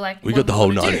finished, so we were like, We what got the do we whole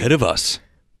wanna night do? ahead of us.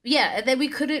 Yeah, and then we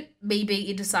couldn't, me being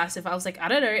indecisive, I was like, I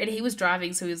don't know, and he was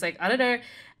driving, so he was like, I don't know,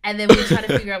 and then we were trying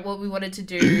to figure out what we wanted to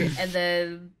do, and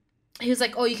then he was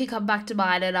like, oh, you can come back to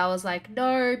mine, and I was like,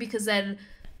 no, because then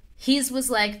his was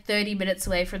like 30 minutes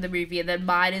away from the movie, and then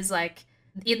mine is like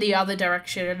in the other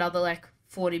direction, another like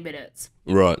 40 minutes.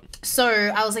 Right. So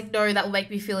I was like, no, that will make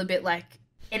me feel a bit like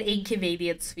an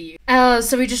inconvenience for you.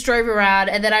 So we just drove around,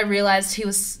 and then I realized he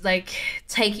was like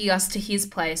taking us to his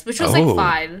place, which was like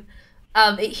fine.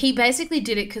 He basically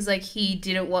did it because like he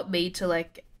didn't want me to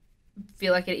like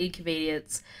feel like an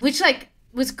inconvenience, which like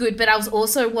was good, but I was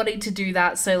also wanting to do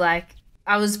that, so like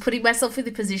I was putting myself in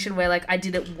the position where like I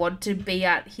didn't want to be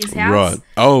at his house. Right.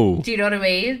 Oh. Do you know what I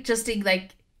mean? Just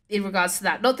in regards to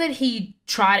that. Not that he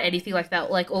tried anything like that.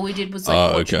 Like all we did was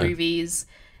like watch movies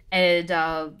and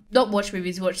not watch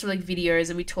movies, we watched some like videos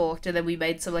and we talked and then we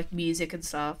made some like music and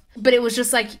stuff. But it was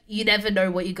just like you never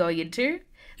know what you're going into.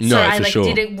 So I like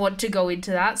didn't want to go into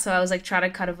that. So I was like trying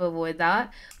to kind of avoid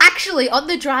that. Actually, on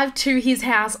the drive to his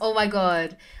house, oh my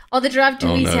God. On the drive to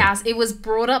his house, it was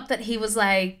brought up that he was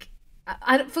like,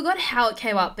 I forgot how it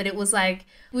came up, but it was like,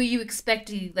 were you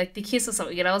expecting like the kiss or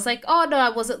something? And I was like, oh no, I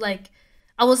wasn't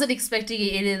expecting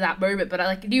it in that moment, but I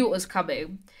like knew it was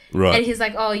coming. Right. And he's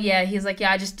like, oh yeah, he's like,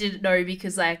 yeah, I just didn't know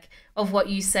because like of what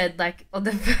you said like on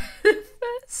the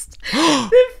first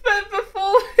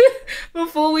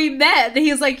before we met.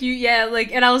 He was like,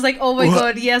 and I was like, oh my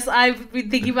God, yes, I've been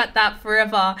thinking about that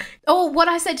forever. Oh, what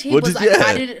I said to him was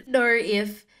I didn't know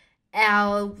if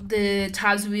the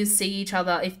times we would see each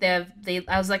other, if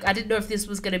I was like, I didn't know if this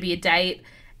was going to be a date.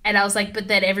 And I was like, but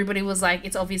then everybody was like,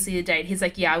 it's obviously a date. He's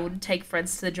like, yeah, I wouldn't take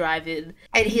friends to the drive-in.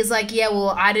 And he's like, yeah, well,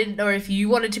 I didn't know if you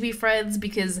wanted to be friends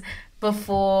because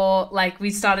before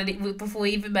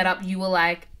we even met up, you were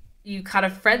like, you kind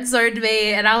of friend zoned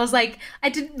me. And I was like, I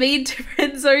didn't mean to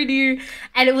friend zone you.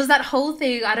 And it was that whole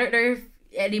thing. I don't know if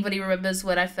anybody remembers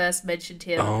when I first mentioned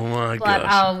him. Oh my gosh.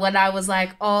 But when I was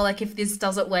like, oh, like if this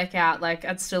doesn't work out, like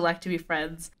I'd still like to be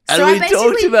friends. And so we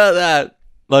talked about that.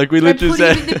 Like we literally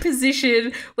said, said him in the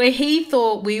position where he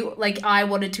thought I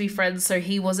wanted to be friends, so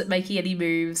he wasn't making any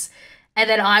moves, and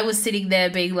then I was sitting there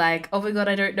being like, "Oh my God,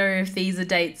 I don't know if these are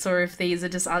dates or if these are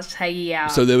just us hanging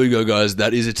out." So there we go, guys.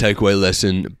 That is a takeaway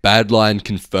lesson. Bad line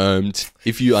confirmed.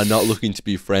 If you are not looking to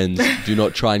be friends, do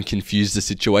not try and confuse the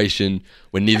situation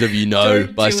when neither of you know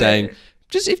by saying,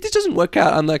 "Just if this doesn't work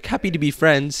out, I'm like happy to be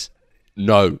friends."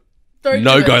 No,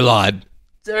 no go line.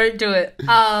 Don't do it.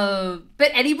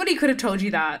 But anybody could have told you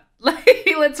that. Like,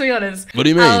 let's be honest. What do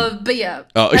you mean? But yeah.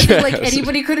 Oh, I think, okay.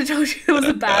 anybody could have told you it was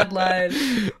a bad line.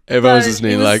 Everyone's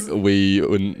listening we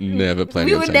would never plan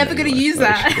we were never going to use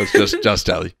that. Let's just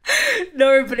tell you.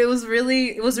 No, but it was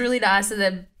really nice. And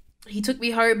then he took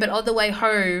me home, but on the way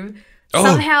home,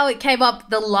 somehow it came up,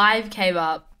 the live came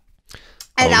up.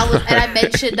 And I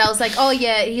mentioned, I was like, oh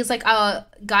yeah, he's like, I'm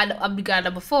guy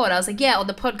number 4, and I was like, yeah, on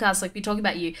the podcast, like we talking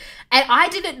about you, and I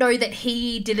didn't know that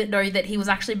he was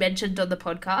actually mentioned on the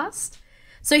podcast,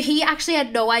 so he actually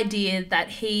had no idea that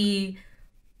he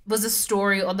was a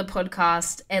story on the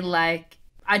podcast, and like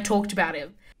I talked about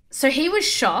him, so he was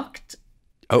shocked.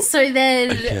 Oh, so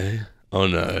then, okay. Oh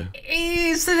no.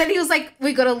 So then he was like,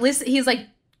 we gotta listen. He's like,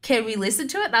 can we listen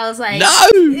to it? And I was like, no.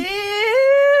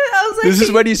 I was like, This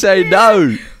is when you say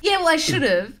no. Yeah, well, I should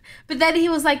have. But then he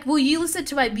was like, well, you listen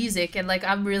to my music. And, like,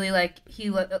 I'm really, like, he,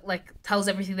 like, tells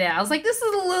everything there. I was like, this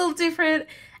is a little different.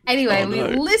 Anyway, we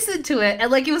listened to it.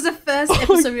 And, like, it was the first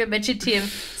episode we mentioned to him.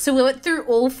 So we went through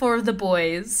all 4 of the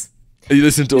boys. You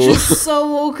listened to all. Which is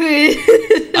so awkward.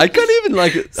 I can't even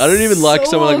like it. I don't even like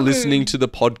someone like awkward. listening to the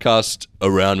podcast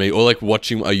around me or like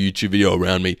watching a YouTube video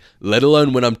around me, let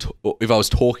alone when if I was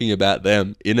talking about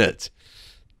them in it.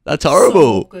 That's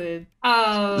horrible. So good.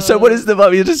 So what is the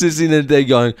vibe? You're just sitting there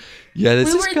going, yeah,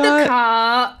 this we is were in the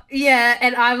car, yeah,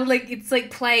 and I'm like, it's like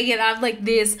playing, and I'm like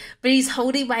this, but he's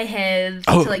holding my hand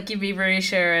to like give me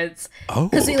reassurance. Oh,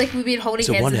 because we've been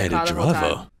holding hands in the car the whole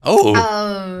time.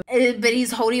 Oh, but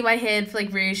he's holding my hand for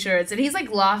like reassurance, and he's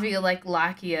like laughing and like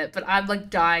liking it, but I'm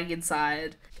like dying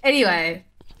inside. Anyway,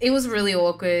 it was really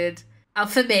awkward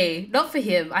for me, not for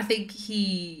him. I think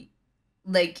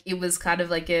like it was kind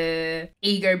of like a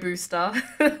ego booster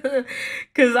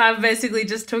because I'm basically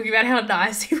just talking about how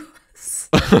nice he was.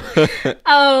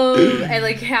 And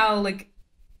like how like,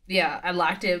 yeah, I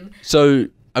liked him. So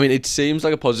I mean, it seems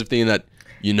like a positive thing in that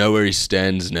you know where he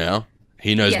stands now.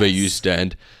 He knows where you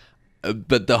stand.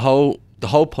 But the whole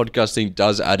podcast thing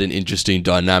does add an interesting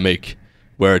dynamic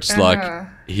where it's like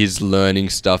he's learning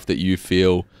stuff that you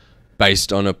feel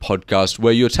based on a podcast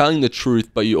where you're telling the truth,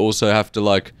 but you also have to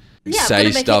like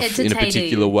say stuff in a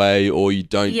particular way, or you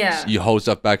don't, you hold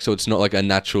stuff back, so it's not like a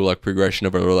natural like progression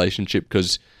of a relationship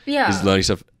because he's learning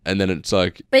stuff, and then it's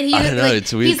like, but I don't know, like,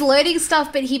 it's weird. He's learning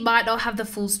stuff, but he might not have the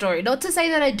full story. Not to say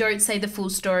that I don't say the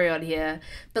full story on here,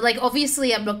 but like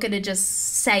obviously I'm not going to just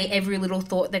say every little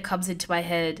thought that comes into my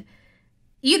head.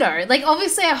 You know, like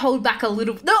obviously I hold back a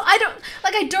little. No, I don't.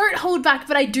 Like I don't hold back,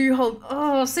 but I do hold.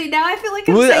 Oh, see now I feel like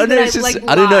I'm saying that I like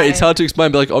lie. I don't know. It's hard to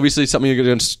explain, but like obviously something you're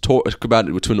going to talk about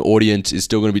to an audience is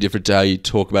still going to be different to how you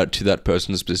talk about it to that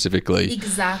person specifically.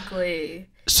 Exactly.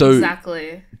 So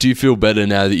exactly. Do you feel better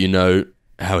now that you know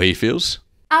how he feels?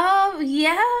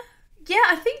 Yeah,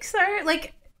 I think so.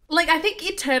 Like I think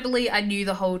internally I knew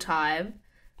the whole time,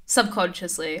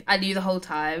 subconsciously I knew the whole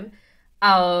time.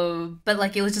 But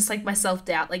like it was just like my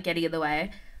self-doubt like getting in the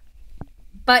way.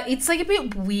 But it's like a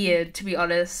bit weird, to be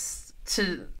honest,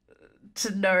 to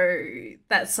know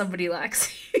that somebody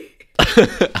likes you.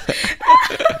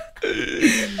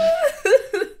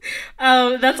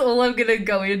 That's all I'm gonna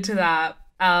go into that.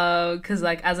 Because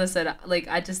like as I said, like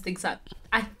I just think that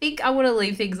I think I want to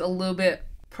leave things a little bit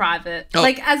private.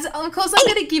 Like as of course I'm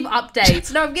gonna give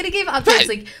updates. No, I'm gonna give updates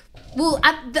like. Well,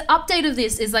 the update of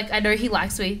this is, like, I know he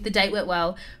likes me. The date went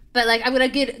well. But, like, I'm gonna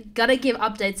give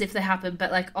updates if they happen.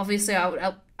 But, like, obviously, I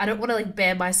don't want to, like,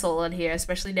 bare my soul on here,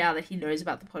 especially now that he knows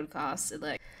about the podcast. And,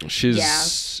 like,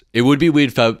 It would be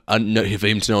weird for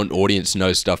him to know an audience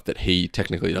knows stuff that he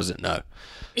technically doesn't know.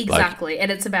 Exactly. Like,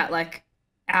 and it's about, like,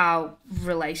 our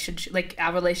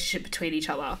relationship between each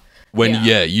other.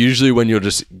 Usually when you're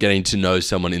just getting to know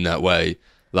someone in that way,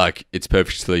 like, it's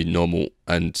perfectly normal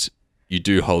and you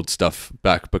do hold stuff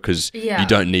back because you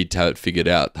don't need to have it figured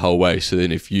out the whole way. So then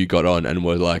if you got on and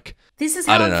were like, this is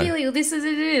how I'm feeling, this is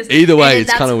it is. Either way,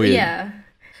 it's kind of weird. Yeah.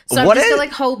 So I'm just going to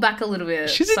like hold back a little bit.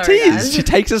 She's a tease. She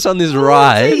takes us on this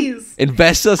ride,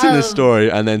 invests us in the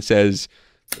story, and then says,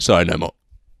 sorry, no more.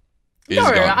 No,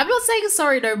 I'm not saying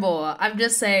sorry, no more. I'm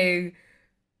just saying,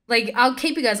 like, I'll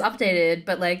keep you guys updated,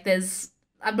 but like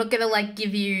I'm not going to like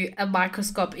give you a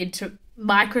microscope into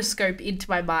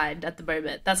my mind at the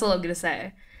moment. That's all I'm gonna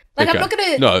say. Like okay.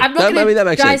 I'm not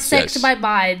gonna dissect my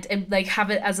mind and like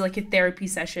have it as like a therapy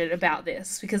session about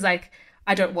this because like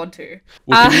I don't want to.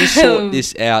 Well, can you sort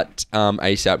this out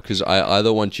ASAP? Because I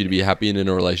either want you to be happy in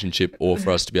a relationship or for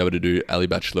us to be able to do Ali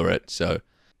Bachelorette. So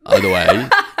either way,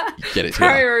 you get it.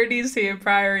 Priorities here.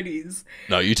 Priorities.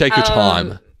 No, you take your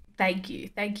time. Thank you.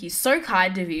 So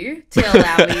kind of you to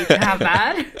allow me to have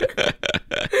that.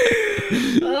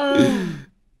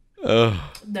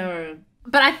 No.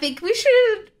 But I think we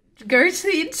should go to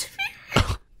the interview.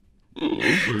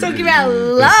 Talking about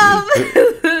love.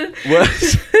 What?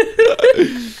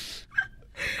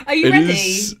 Are you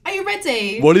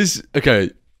ready? What is... Okay,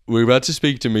 we're about to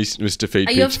speak to Mr. Feet.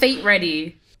 Are your feet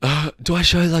ready? Do I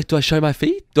show my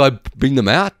feet? Do I bring them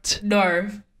out? No.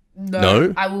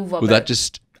 No? I will vomit. Will that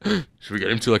just... Should we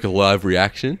get him to like a live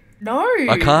reaction? No.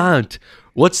 I can't.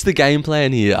 What's the game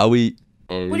plan here? Are we?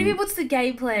 What do you mean? What's the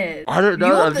game plan? I don't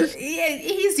know. Yeah,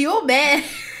 he's your man.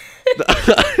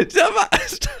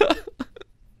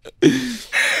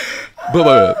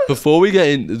 But before we get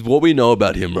in, what we know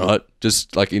about him, right?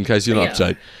 Just like in case you're not up to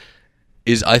date,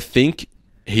 is I think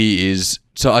he is.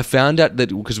 So I found out that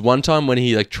because one time when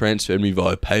he like transferred me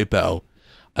via PayPal,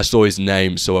 I saw his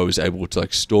name, so I was able to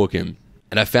like stalk him,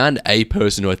 and I found a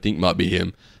person who I think might be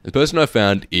him. The person I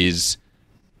found is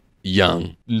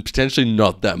young, potentially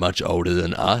not that much older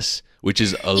than us, which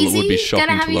is would be shocking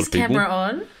to a lot of people. Is he gonna have his camera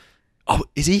on? Oh,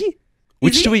 is he?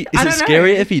 Is it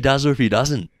scarier if he does or if he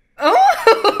doesn't? Oh,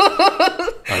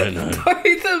 I don't know.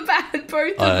 Both are bad.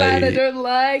 Both are bad. I don't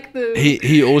like them.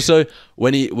 He also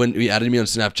when he added me on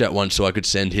Snapchat once, so I could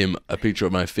send him a picture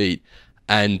of my feet,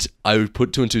 and I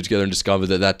put two and two together and discovered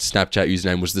that Snapchat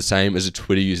username was the same as a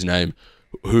Twitter username,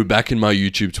 who back in my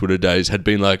YouTube Twitter days had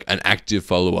been like an active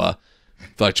follower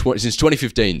for like since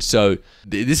 2015. So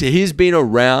he's been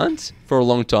around for a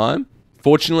long time.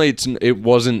 Fortunately, it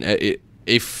wasn't.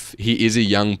 If he is a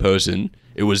young person,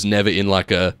 it was never in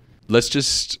like a let's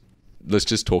just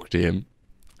talk to him.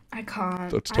 I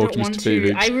can't. Let's talk to Mr.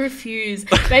 Phoenix. I refuse.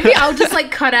 Maybe I'll just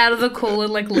like cut out of the call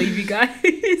and like leave you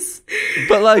guys.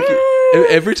 But like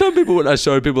every time when I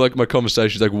show people like my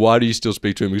conversations, like why do you still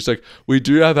speak to him? It's like we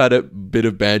do have had a bit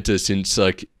of banter since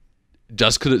like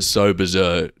just because it's so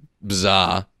berserk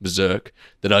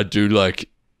that I do like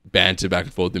banter back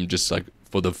and forth with him just like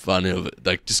for the fun of it,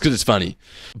 like just because it's funny.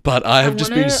 But I have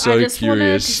just been so curious. I just want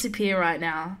to disappear right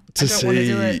now. I don't want to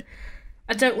do it.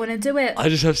 I don't want to do it. I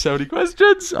just have so many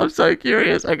questions. I'm so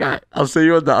curious. Okay, I'll see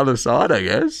you on the other side, I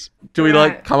guess. Do we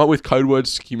like come up with code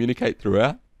words to communicate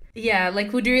throughout? Yeah,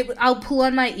 like we'll do it. I'll pull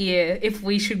on my ear if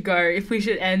we should go. If we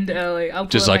should end early, I'll pull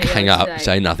just on like my hang ear up, today.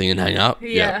 say nothing, and hang up.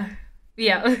 Yeah.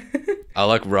 I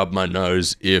like rub my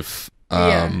nose if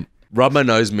rub my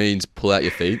nose means pull out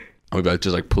your feet. We both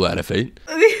just like pull out our feet.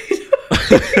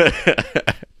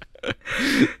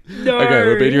 No. Okay,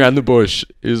 we're beating around the bush.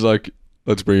 He's like,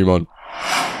 let's bring him on.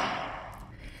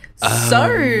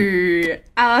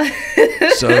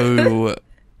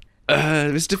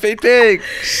 Mr. Feet Pig.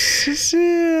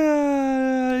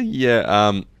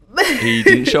 He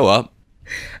didn't show up.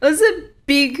 It was a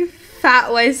big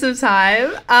fat waste of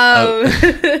time.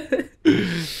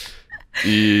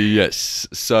 Yes.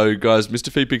 So, guys, Mr.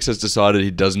 Feetpix has decided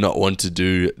he does not want to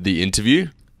do the interview.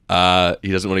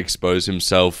 He doesn't want to expose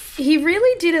himself. He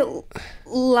really did it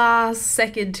last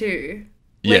second too.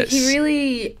 Yes. He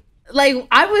really... Like,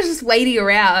 I was just waiting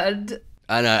around.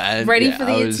 I know. Ready for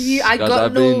the interview. I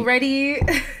got it all ready.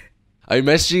 I've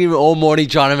been messaging him all morning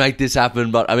trying to make this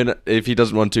happen. But, I mean, if he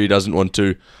doesn't want to, he doesn't want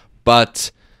to. But...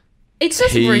 It's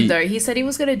just rude, though. He said he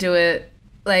was going to do it.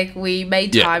 Like, we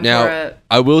made time for it.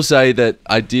 I will say that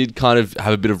I did kind of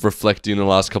have a bit of reflecting in the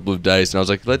last couple of days. And I was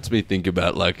like, let me think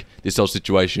about, like, this whole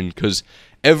situation. Because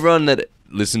everyone that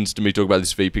listens to me talk about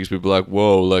this Feetpix, people are like,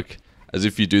 whoa, like... As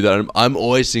if you do that. I'm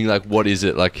always thinking, like, what is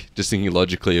it? Like, just thinking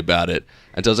logically about it.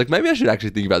 And so I was like, maybe I should actually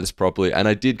think about this properly. And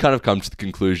I did kind of come to the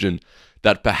conclusion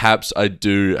that perhaps I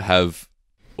do have,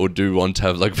 or do want to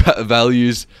have, like,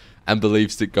 values and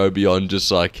beliefs that go beyond just,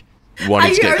 like,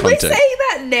 wanting to get content. Are you only saying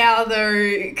that now,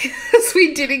 though, because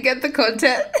we didn't get the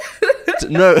content?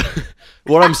 No.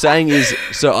 What I'm saying is,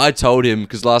 so I told him,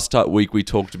 because last week we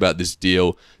talked about this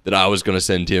deal that I was going to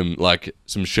send him like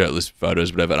some shirtless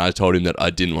photos, whatever, and I told him that I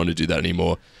didn't want to do that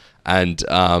anymore. And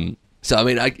so, I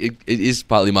mean, it is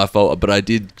partly my fault, but I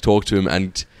did talk to him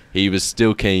and he was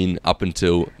still keen up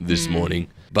until this morning.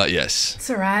 But yes. It's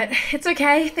all right. It's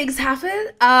okay. Things happen.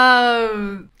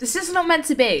 It's just not meant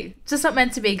to be. It's just not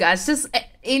meant to be, guys. Just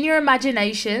in your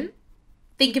imagination,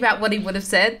 think about what he would have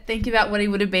said. Think about what he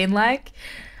would have been like.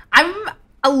 I'm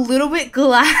a little bit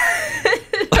glad,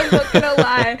 I'm not gonna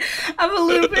lie, I'm a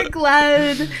little bit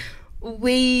glad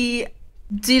we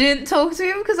didn't talk to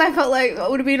him because I felt like it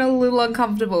would have been a little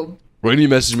uncomfortable. When you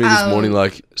messaged me this morning,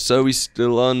 like, so we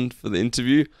still on for the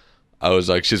interview? I was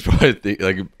like, she's probably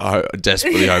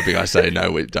desperately hoping I say, no,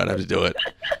 we don't have to do it.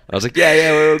 I was like,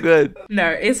 yeah, we're all good. No,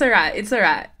 it's all right. It's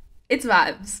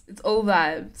vibes. It's all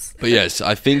vibes. But yes,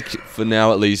 I think for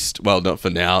now at least, well, not for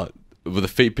now, the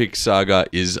Feetpix saga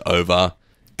is over.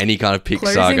 Any kind of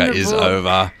PICS saga is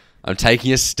over. I'm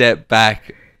taking a step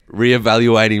back,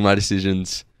 reevaluating my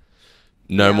decisions.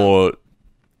 No more.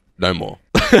 Talking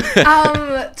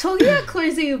about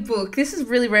closing a book, this is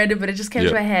really random, but it just came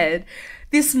to my head.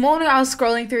 This morning I was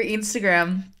scrolling through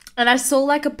Instagram and I saw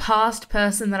like a past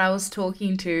person that I was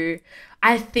talking to.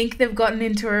 I think they've gotten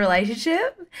into a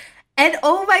relationship. And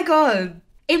oh my God,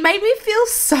 it made me feel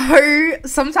so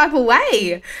some type of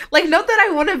way. Like, not that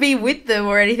I want to be with them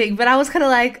or anything, but I was kind of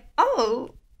like,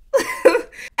 oh.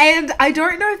 And I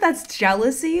don't know if that's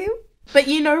jealousy, but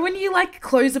you know when you like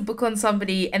close a book on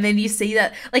somebody and then you see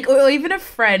that, like, or even a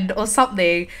friend or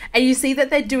something, and you see that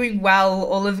they're doing well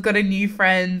or they've got a new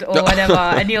friend or whatever,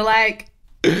 and you're like,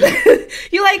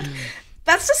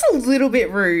 that's just a little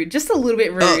bit rude,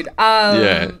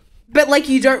 Yeah. But like,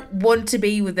 you don't want to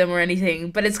be with them or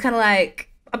anything, but it's kind of like,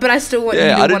 but I still want you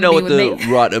to I don't want know to be what with the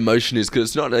me. right emotion is, because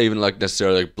it's not even like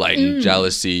necessarily like blatant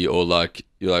jealousy or like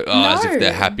you're like, oh, as if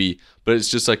they're No. happy, but it's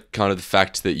just like kind of the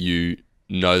fact that you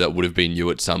know that would have been you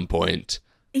at some point.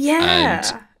 Yeah,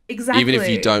 And exactly. even if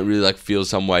you don't really like feel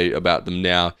some way about them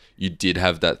now, you did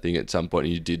have that thing at some point,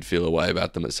 and you did feel a way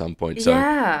about them at some point. So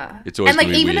yeah, it's always and like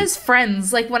gonna be even weird. as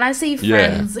friends, like when I see Yeah.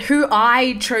 friends who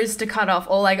I chose to cut off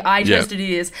or like I chose Yeah. to do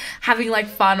this, having like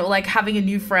fun or like having a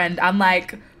new friend, I'm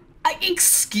like,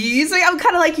 excuse me, I'm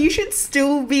kind of like, you should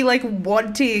still be like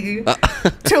wanting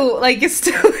to like, you're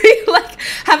still like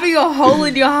having a hole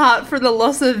in your heart for the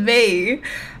loss of me.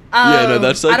 Yeah, no,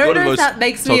 that's like I don't one of know the if most that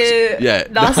makes toxic- me yeah,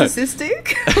 no.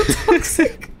 narcissistic or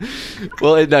toxic.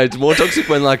 Well, no, it's more toxic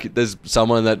when like there's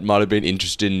someone that might have been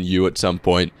interested in you at some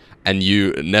point and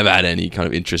you never had any kind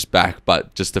of interest back,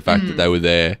 but just the fact that they were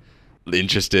there,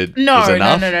 interested, No, is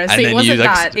enough. no. And See, then it wasn't you,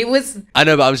 like, that. It was. I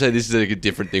know, but I'm saying this is like a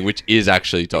different thing, which is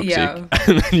actually toxic. Yeah,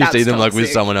 And then you that's see them like with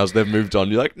toxic. someone else, they've moved on.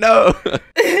 You're like, no.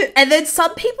 And then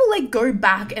some people like go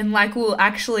back and like will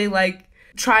actually like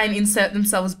try and insert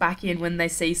themselves back in when they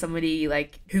see somebody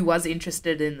like who was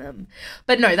interested in them.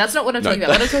 But no, that's not what I'm talking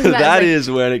about. What I'm talking about that is,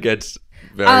 is when it gets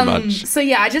very much. So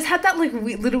yeah, I just had that like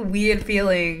little weird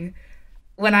feeling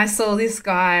when I saw this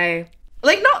guy,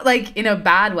 like not like in a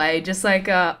bad way, just like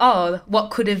oh, what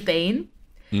could have been,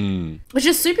 which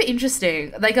is super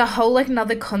interesting. Like a whole like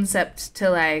another concept to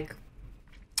like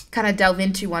kind of delve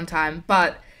into one time,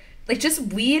 but like just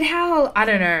weird how, I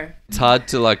don't know. It's hard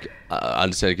to like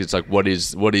understand, because it's like what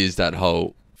is that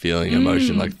whole feeling,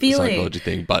 emotion, like the feeling. psychology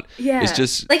thing, but Yeah, it's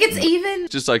just like it's even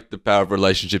just like the power of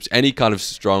relationships, any kind of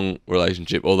strong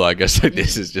relationship, although I guess like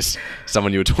this is just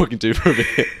someone you were talking to for a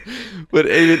bit, but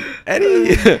even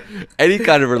any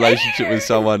kind of relationship with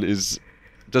someone is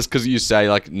just because you say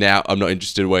like, now I'm not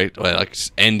interested, wait, or like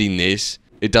ending this,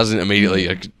 it doesn't immediately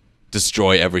like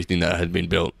destroy everything that had been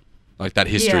built. Like that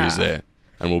history is Yeah. there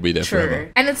and will be there True.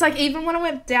 forever. And it's like, even when I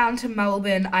went down to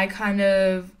Melbourne, I kind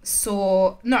of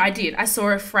saw, no, I did. I saw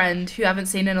a friend who I haven't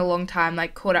seen in a long time,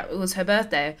 like caught up, it was her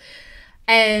birthday.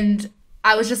 And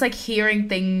I was just like hearing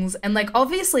things, and like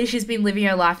obviously she's been living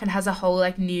her life and has a whole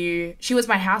like new, she was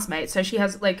my housemate. So she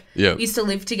has like, Yeah. we used to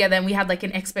live together, and we had like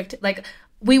an like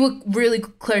we were really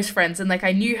close friends, and like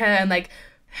I knew her and like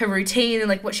her routine and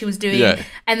like what she was doing. Yeah.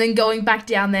 And then going back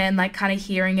down there and like kind of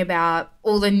hearing about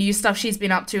all the new stuff she's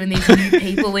been up to and these new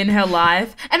people in her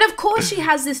life. And of course she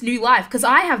has this new life, because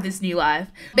I have this new life.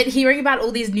 But hearing about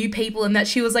all these new people, and that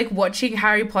she was like watching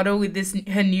Harry Potter with this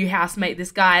her new housemate,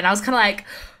 this guy, and I was kind of like,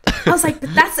 but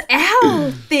that's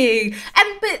our thing.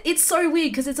 But it's so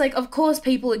weird, because it's like, of course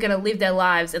people are going to live their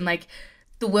lives, and like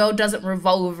the world doesn't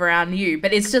revolve around you.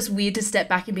 But it's just weird to step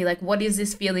back and be like, what is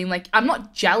this feeling? Like, I'm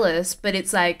not jealous, but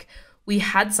it's like, we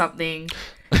had something.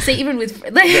 See, even with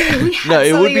like, we had No,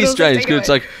 it would something be and strange, taken because it's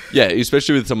away. like, yeah,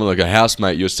 especially with someone like a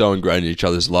housemate, you're so ingrained in each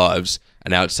other's lives,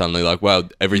 and now it's suddenly like, wow,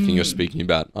 everything you're speaking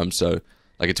about, I'm so,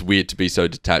 like, it's weird to be so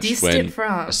detached Distant when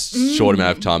from. a short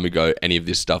amount of time ago, any of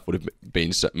this stuff would have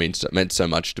been meant so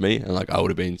much to me, and like I would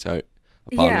have been so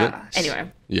a part of it.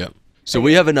 Anyway. Yeah. So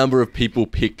we have a number of people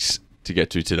picks to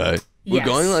get to today. We're Yes.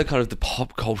 going like kind of the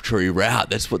pop culture route.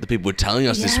 That's what the people were telling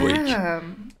us this week.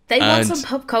 They want And- some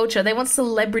pop culture. They want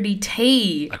celebrity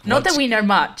tea. Like Not what? that we know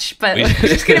much, but We- we're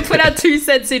just going to put our 2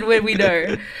 cents in when we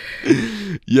know.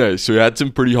 Yeah, so we had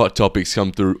some pretty hot topics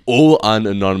come through, all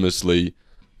anonymously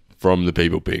from the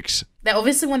people picks. They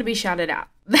obviously want to be shouted out.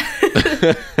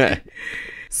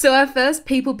 So our first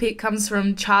people pick comes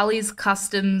from Charlie's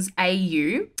Customs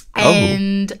AU.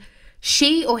 And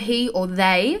she or he or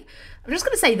they, I'm just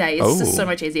going to say they, it's just so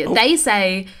much easier. They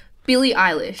say Billie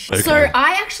Eilish. Okay. So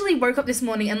I actually woke up this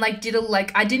morning and like did a,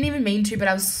 like, I didn't even mean to, but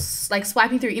I was like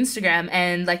swiping through Instagram,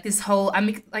 and like this whole,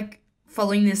 I'm like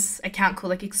following this account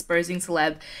called like Exposing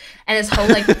Celeb, and this whole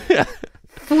like,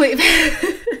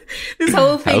 this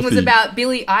whole thing was Healthy. about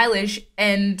Billie Eilish,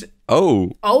 and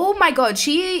oh my god,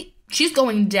 she's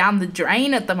going down the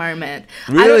drain at the moment.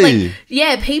 Really?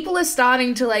 Yeah, people are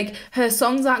starting to like, her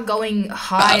songs aren't going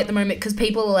high at the moment because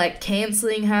people are like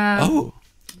cancelling her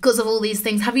because of all these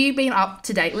things. Have you been up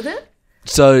to date with it?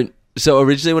 So So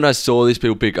originally when I saw these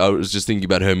people pick, I was just thinking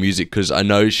about her music because I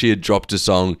know she had dropped a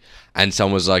song and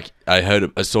someone was like, I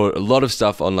saw a lot of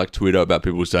stuff on like Twitter about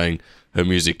people saying her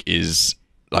music is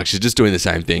like, she's just doing the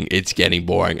same thing. It's getting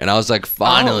boring. And I was like,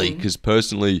 finally, because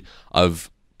personally I've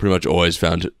pretty much always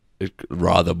found it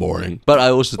rather boring. But I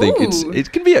also think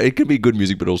it can be good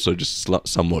music, but also just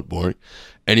somewhat boring.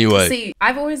 Anyway. See,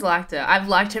 I've always liked her. I've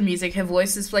liked her music. Her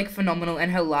voice is like phenomenal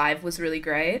and her live was really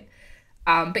great.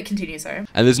 But continue, sorry.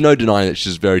 And there's no denying that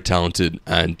she's very talented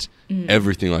and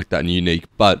everything like that and unique.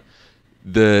 But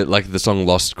the song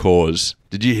Lost Cause,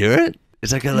 did you hear it?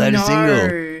 It's like her latest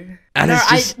single. And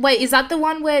wait, is that the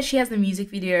one where she has the music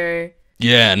video?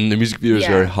 Yeah, and the music video is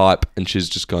very hype and she's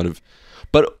just kind of...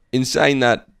 But in saying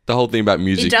that, the whole thing about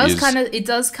music it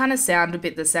does kind of sound a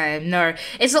bit the same. No,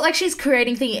 it's not like she's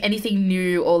creating anything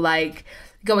new or like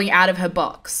going out of her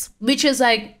box, which is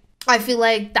like... I feel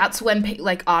like that's when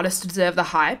like artists deserve the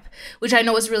hype, which I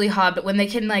know is really hard, but when they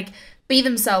can like be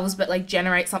themselves but like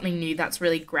generate something new, that's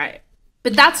really great.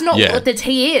 But that's not what the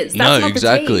tea is. That's not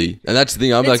exactly. The tea. And that's the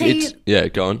thing. I'm like, it's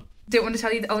go on. Don't want to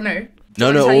tell you. Oh no.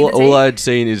 No. All I'd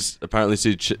seen is apparently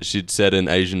she'd said an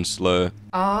Asian slur.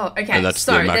 Oh, okay. And that's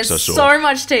the max I saw. So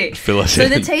much tea. So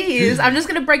the tea is, I'm just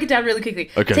gonna break it down really quickly.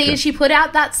 Okay. She put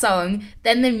out that song.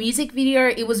 Then the music video,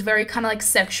 it was very kind of like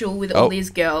sexual with all these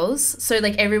girls. So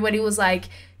like everybody was like,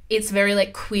 it's very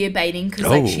like queer baiting because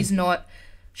like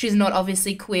she's not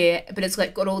obviously queer, but it's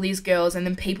like got all these girls, and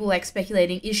then people like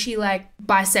speculating, is she like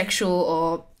bisexual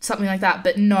or something like that?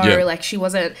 But no, like she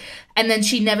wasn't. And then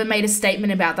she never made a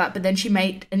statement about that, but then she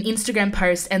made an Instagram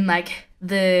post and like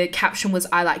the caption was,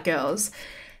 "I like girls."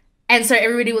 And so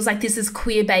everybody was like, this is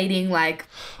queer baiting, like,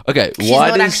 okay,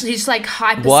 she's like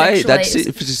hypersexualized.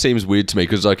 It just seems weird to me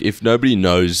because like if nobody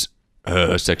knows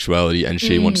her sexuality and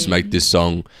she wants to make this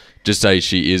song, just say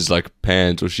she is like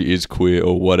pans or she is queer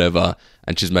or whatever,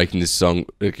 and she's making this song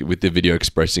with the video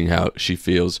expressing how she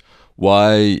feels.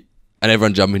 Why? And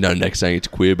everyone jumping down next saying it's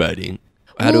queer baiting.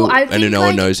 And then no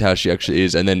one knows how she actually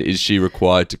is. And then is she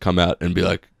required to come out and be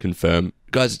like, confirm,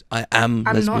 guys, I'm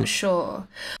lesbian? Not sure.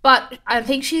 But I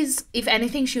think if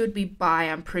anything, she would be bi,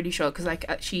 I'm pretty sure, because like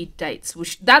she dates,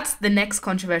 which that's the next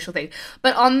controversial thing.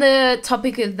 But on the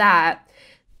topic of that,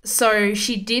 so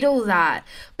she did all that,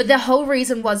 but the whole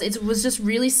reason was it was just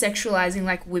really sexualizing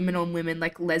like women on women,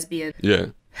 like lesbian. Yeah.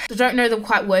 I don't know the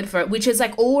quite word for it, which has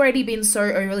like already been so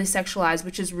overly sexualized,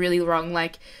 which is really wrong.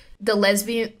 Like the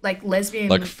lesbian, like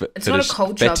it's not a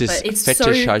culture, but it's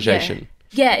fetishization.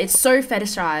 Yeah, it's so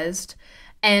fetishized.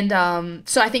 And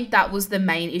so I think that was the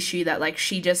main issue, that like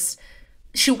she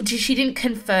didn't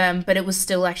confirm, but it was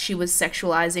still like she was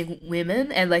sexualizing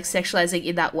women and like sexualizing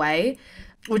in that way,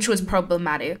 which was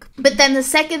problematic. But then the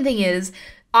second thing is,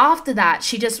 after that,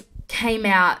 she just came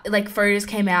out, like photos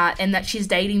came out, and that she's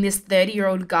dating this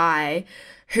 30-year-old guy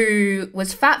who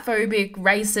was fatphobic,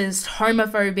 racist,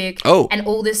 homophobic, and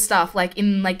all this stuff, like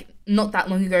in like not that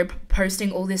long ago,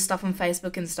 posting all this stuff on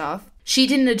Facebook and stuff. She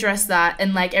didn't address that,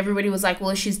 and like everybody was like,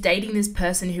 well, she's dating this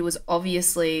person who was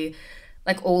obviously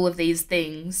like all of these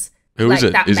things. Who like, is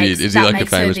it? Is he like a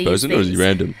famous person or is he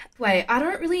random? Wait, I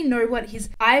don't really know what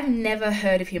I've never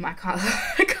heard of him. I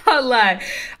can't lie.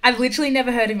 I've literally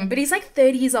never heard of him, but he's like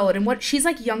 30 years old, and she's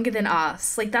like younger than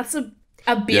us. Like that's a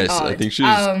bit odd. I think she's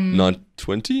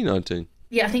 20, 19.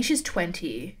 Yeah, I think she's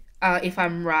 20, if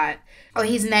I'm right. Oh,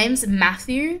 his name's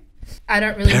Matthew. I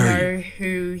don't really know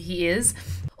who he is.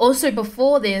 Also,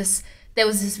 before this, there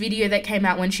was this video that came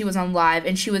out when she was on live,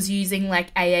 and she was using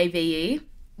like AAVE,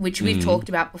 which we've talked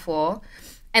about before,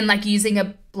 and like using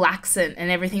a black accent and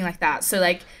everything like that. So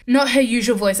like not her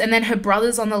usual voice. And then her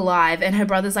brother's on the live, and her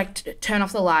brother's like, turn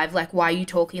off the live. Like, why are you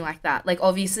talking like that? Like,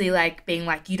 obviously like being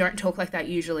like, you don't talk like that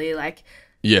usually. Like,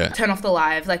 turn off the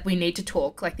live. Like, we need to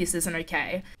talk. Like, this isn't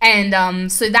okay.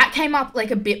 And so that came up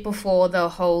like a bit before the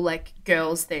whole like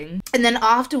girls thing. And then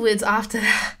afterwards, after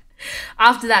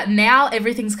that, now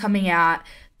everything's coming out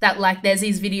that like there's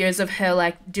these videos of her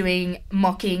like doing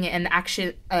mocking an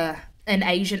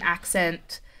Asian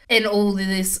accent and all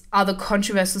this other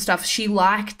controversial stuff. She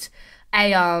liked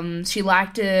a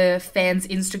fan's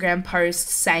Instagram post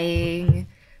saying,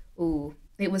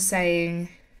 this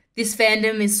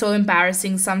fandom is so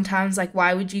embarrassing sometimes. Like,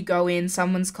 why would you go in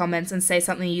someone's comments and say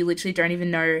something you literally don't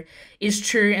even know is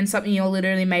true and something you're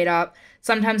literally made up?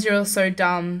 Sometimes you're all so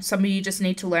dumb. Some of you just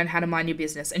need to learn how to mind your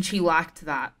business. And she liked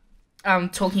that.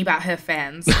 Talking about her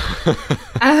fans.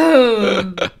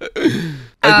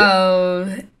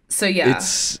 So yeah.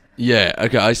 It's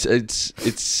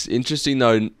interesting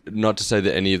though, not to say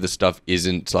that any of the stuff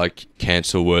isn't like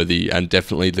cancel worthy, and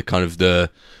definitely the kind of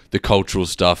the cultural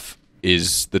stuff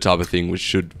is the type of thing which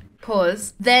should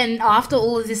pause. Then after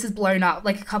all of this is blown up,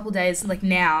 like a couple days, like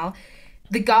now,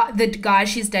 the guy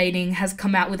she's dating has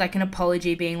come out with like an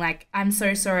apology, being like, "I'm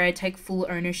so sorry. I take full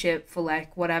ownership for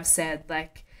like what I've said."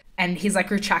 Like, and he's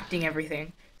like retracting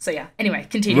everything. So yeah. Anyway,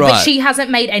 continue. Right. But she hasn't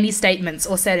made any statements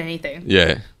or said anything.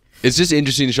 Yeah. It's just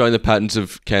interesting showing the patterns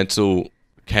of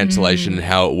cancellation and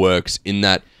how it works, in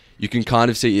that you can kind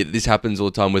of see it. This happens all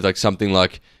the time with like something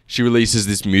like she releases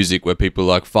this music where people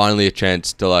like finally a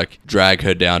chance to like drag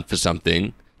her down for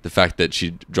something. The fact that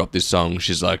she dropped this song,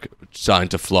 she's like starting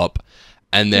to flop.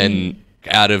 And then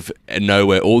out of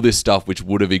nowhere, all this stuff which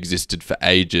would have existed for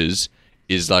ages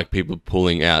is like people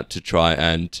pulling out to try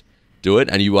and do it.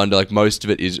 And you wonder, like, most of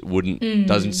it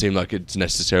doesn't seem like it's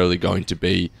necessarily going to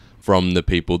be from the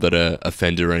people that are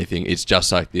offended or anything. It's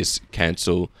just like this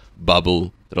cancel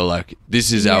bubble that are like,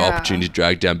 this is our opportunity to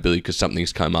drag down Billy because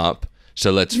something's come up.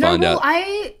 So let's find out.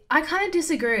 I kind of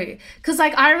disagree, because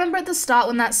like I remember at the start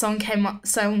when that song came out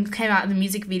in the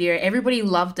music video, everybody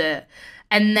loved it,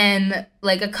 and then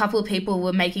like a couple of people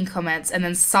were making comments, and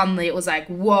then suddenly it was like,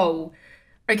 whoa,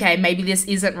 okay, maybe this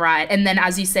isn't right. And then,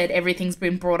 as you said, everything's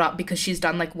been brought up because she's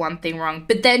done like one thing wrong,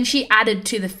 but then she added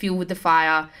to the fuel with the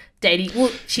fire dating.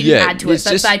 Well, she didn't add to it,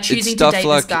 but by choosing to date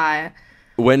this guy.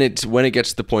 When it gets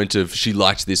to the point of she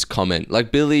liked this comment,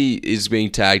 like Billy is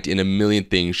being tagged in a million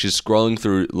things. She's scrolling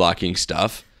through liking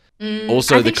stuff.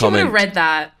 Also, I think she would have read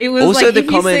that. It was also like, the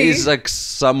comment is like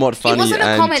somewhat funny. It wasn't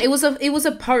a comment. It was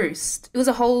a post. It was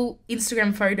a whole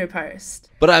Instagram photo post.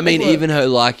 But I mean, even her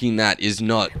liking that is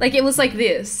not like, it was like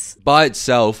this by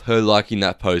itself. Her liking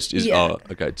that post is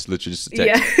okay. It's literally just a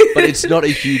text, but it's not a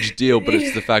huge deal. But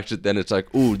it's the fact that then it's like,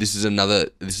 oh, this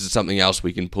is something else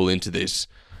we can pull into this.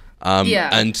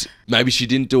 And maybe she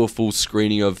didn't do a full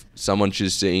screening of someone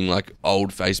she's seeing like old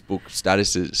Facebook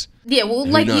statuses. Yeah, well,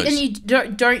 Who like, knows? and you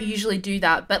don't usually do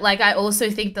that, but like, I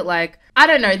also think that like, I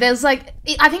don't know, there's like,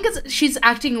 I think she's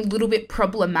acting a little bit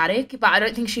problematic, but I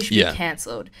don't think she should be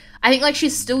cancelled. I think like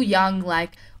she's still young,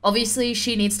 like obviously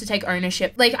she needs to take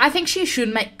ownership. Like, I think she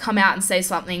should come out and say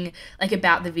something like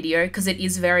about the video, because it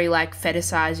is very like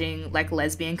fetishizing like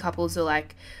lesbian couples or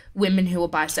like women who are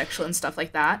bisexual and stuff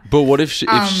like that. But what if she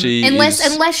unless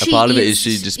a part of it is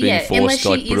she just being forced to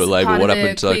like put a label? What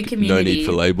happened to like no need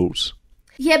for labels?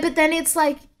 Yeah, but then it's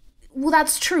like, well,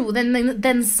 that's true.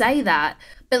 Then say that.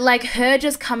 But like her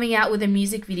just coming out with a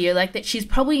music video like that, she's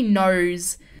probably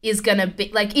knows is gonna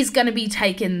be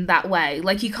taken that way.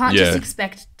 Like, you can't just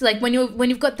expect, like, when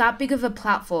you've got that big of a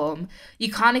platform,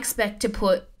 you can't expect to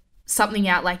put something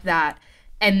out like that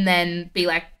and then be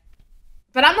like,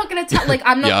 but I'm not gonna tell. Like,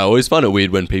 I'm not. Yeah, I always find it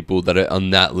weird when people that are on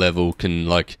that level can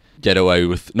like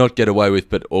not get away with,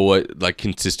 but always like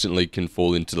consistently can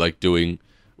fall into like doing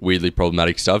weirdly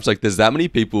problematic stuff. It's like there's that many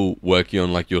people working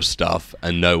on like your stuff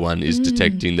and no one is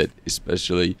detecting that,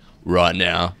 especially right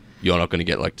now, you're not going to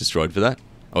get like destroyed for that.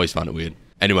 I always find it weird.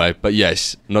 Anyway, but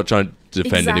yes, I'm not trying to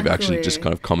defend any action, just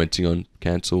kind of commenting on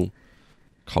cancel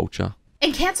culture.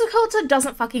 And cancel culture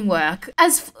doesn't fucking work.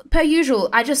 As per usual,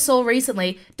 I just saw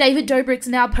recently, David Dobrik's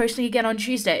now posting again on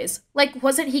Tuesdays. Like,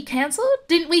 wasn't he cancelled?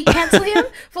 Didn't we cancel him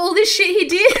for all this shit he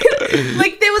did?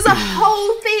 Like, there was a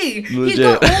whole thing. He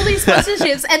got all these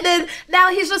sponsorships, and then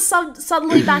now he's just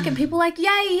suddenly back, and people are like,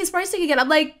 yay, he's posting again. I'm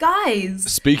like, guys.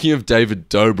 Speaking of David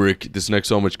Dobrik, this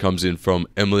next one, which comes in from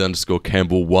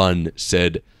Emily_Campbell1,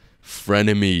 said,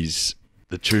 frenemies,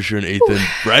 the Trisha and Ethan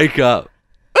breakup.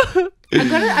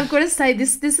 I've got to say,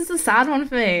 this is a sad one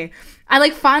for me. I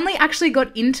like finally actually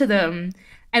got into them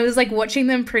and was like watching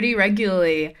them pretty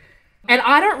regularly. And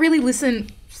I don't really listen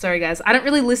to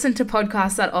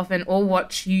podcasts that often or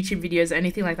watch YouTube videos or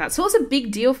anything like that. So it was a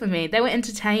big deal for me. They were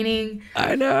entertaining.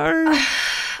 I know.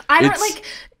 I don't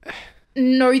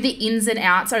know the ins and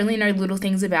outs. I only know little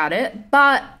things about it.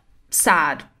 But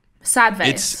sad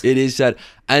face. It is sad.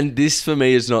 And this for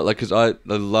me is not like, because I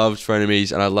loved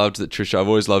frenemies and I loved that Trisha, I've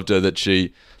always loved her, that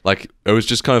she like, it was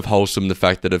just kind of wholesome, the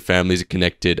fact that her families are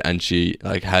connected and she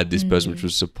like had this person which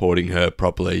was supporting her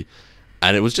properly,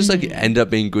 and it was just like, it ended up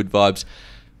being good vibes.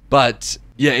 But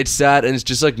yeah, it's sad, and it's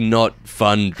just like not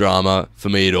fun drama for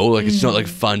me at all. Like, it's not like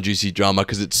fun juicy drama,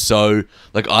 because it's so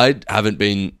like, I haven't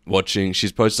been watching,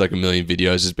 she's posted like a million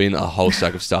videos, there's been a whole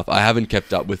stack of stuff. I haven't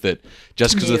kept up with it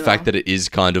just because of the fact that it is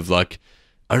kind of like,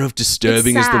 I don't know if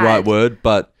disturbing is the right word,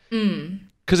 but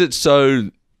because it's so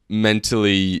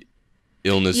mentally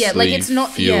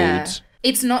illness-fueled.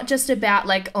 It's not just about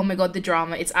like, oh my god, the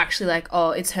drama. It's actually like,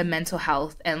 oh, it's her mental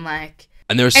health, and like,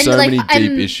 and there are so many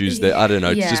deep issues there. I don't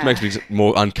know. It just makes me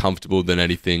more uncomfortable than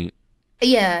anything.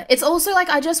 Yeah, it's also like,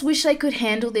 I just wish they could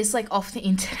handle this like off the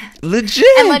internet. Legit.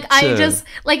 And like, I just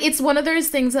like, it's one of those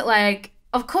things that like,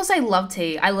 of course I love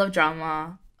tea, I love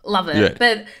drama. love it. Yeah.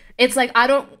 But it's like, I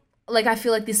don't, like, I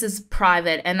feel like this is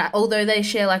private. And although they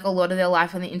share, like, a lot of their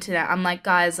life on the internet, I'm like,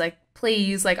 guys, like,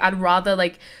 please, like, I'd rather,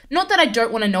 like, not that I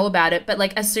don't want to know about it, but,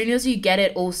 like, as soon as you get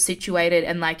it all situated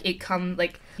and, like, it comes,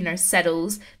 like, you know,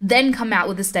 settles, then come out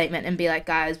with a statement and be like,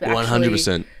 guys, we're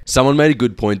 100%. Someone made a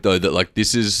good point, though, that, like,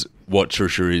 this is what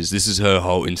Trisha is. This is her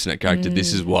whole internet character.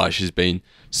 This is why she's been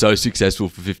so successful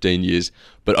for 15 years.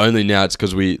 But only now it's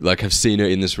because we, like, have seen her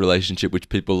in this relationship, which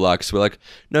people like. So we're like,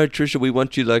 no, Trisha, we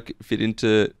want you to, like, fit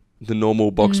into the normal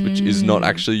box, which is not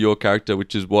actually your character,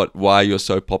 which is why you're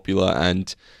so popular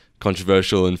and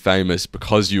controversial and famous,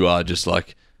 because you are just,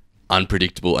 like,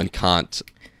 unpredictable and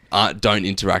don't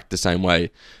interact the same way.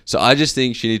 So I just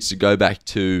think she needs to go back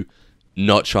to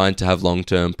not trying to have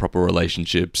long-term proper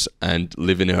relationships and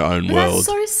live in her own world. That's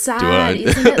so sad,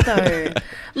 isn't it, though?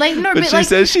 Like, no, but but she like,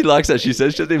 says she likes that. She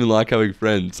says she doesn't even like having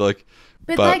friends. Like,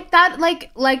 but like that,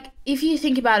 like if you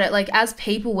think about it, like, as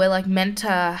people, we're, like, meant to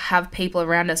have people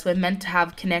around us. We're meant to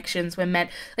have connections. We're meant,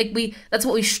 like, that's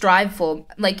what we strive for.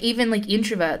 Like, even, like,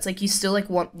 introverts, like, you still, like,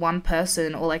 want one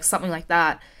person or, like, something like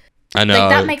that. I know. Like,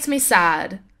 that makes me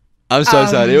sad. I'm so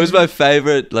sad. It was my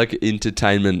favorite, like,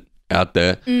 entertainment out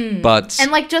there. But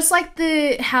And, like, just, like,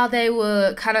 how they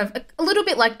were kind of a little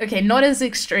bit, like, okay, not as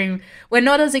extreme. We're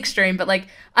not as extreme, but, like,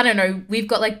 I don't know. We've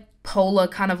got, like, polar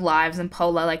kind of lives and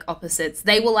polar, like, opposites.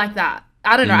 They were like that.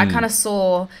 I don't know. I kind of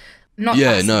saw, not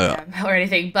us or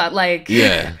anything, but, like...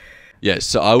 Yeah. Yeah,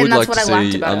 so I would And that's like to what I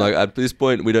liked see... about I'm it. like, at this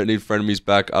point, we don't need frenemies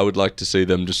back. I would like to see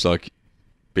them just, like,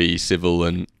 be civil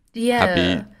and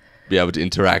happy, be able to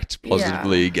interact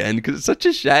positively again, because it's such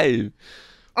a shame.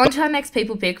 On to our next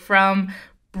people pick from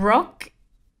Brock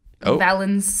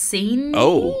Valencini.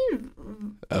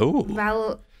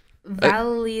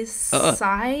 Valisine.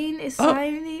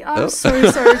 I'm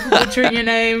so sorry for butchering your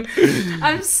name.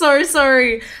 I'm so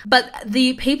sorry. But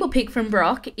the people pick from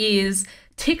Brock is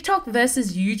TikTok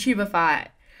versus YouTuber fight.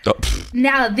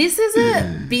 Now, this is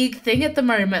a big thing at the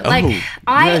moment. Like,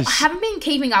 I haven't been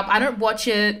keeping up. I don't watch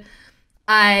it.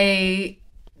 I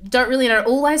don't really know.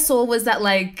 All I saw was that,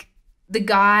 like, the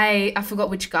guy, I forgot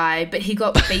which guy, but he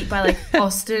got beat by, like,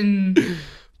 Austin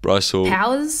Bryce Hall.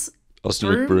 Powers. Austin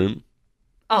McBroom.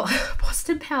 Oh,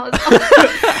 Boston Powers.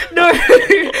 No.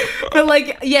 But,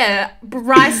 like, yeah,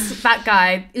 Bryce, that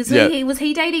guy, was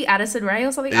he dating Addison Rae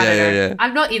or something? I don't know. Yeah.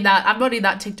 I'm not in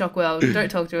that TikTok world.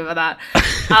 Don't talk to me about that.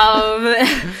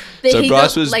 So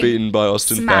Bryce was beaten by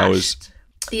Austin Powers.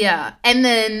 Yeah. And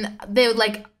then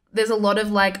there's a lot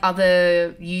of, like,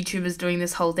 other YouTubers doing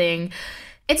this whole thing.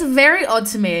 It's very odd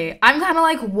to me. I'm kind of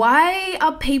like, why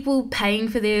are people paying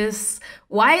for this?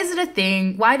 Why is it a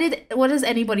thing? What does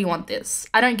anybody want this?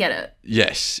 I don't get it.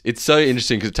 Yes. It's so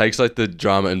interesting because it takes, like, the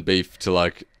drama and beef to,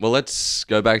 like, well, let's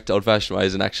go back to old-fashioned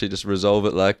ways and actually just resolve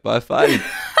it, like, by fighting.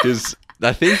 Because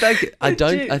I think, like, I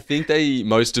think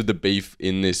most of the beef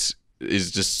in this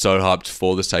is just so hyped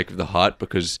for the sake of the hype,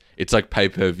 because it's, like,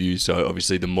 pay-per-view. So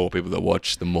obviously the more people that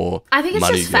watch, the more I think it's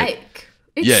money just they get. fake.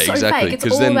 It's so fake. It's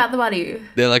all about the money.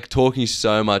 They're, like, talking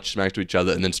so much smack to each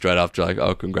other, and then straight after, like,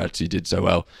 oh, congrats, you did so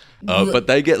well. But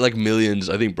they get, like, millions.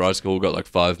 I think Bryce Hall got, like,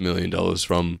 $5 million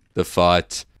from the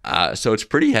fight. So it's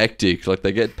pretty hectic. Like,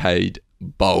 they get paid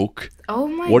bulk. Oh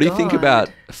my god. What do you think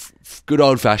about good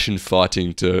old-fashioned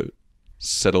fighting to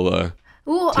settle a...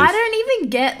 Well, I don't even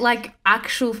get, like,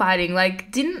 actual fighting.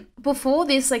 Like, before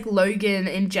this, like, Logan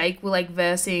and Jake were, like,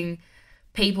 versing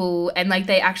people, and, like,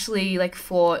 they actually, like,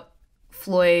 fought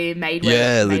Floyd Mayweather.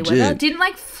 Yeah, legit. Didn't,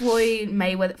 like, see,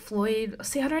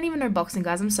 I don't even know boxing,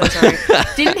 guys. I'm so sorry.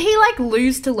 Didn't he, like,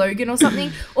 lose to Logan or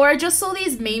something? Or I just saw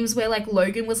these memes where, like,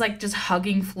 Logan was, like, just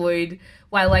hugging Floyd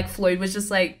while, like, Floyd was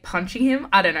just, like, punching him.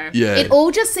 I don't know. Yeah. It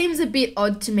all just seems a bit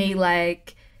odd to me,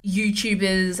 like,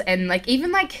 YouTubers and, like,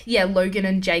 even, like, Logan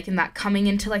and Jake and that coming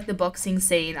into, like, the boxing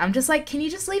scene. I'm just like, can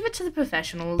you just leave it to the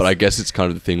professionals? But I guess it's kind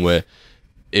of the thing where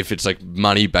if it's, like,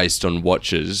 money based on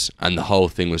watches and the whole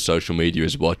thing with social media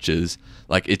is watches,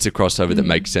 like, it's a crossover that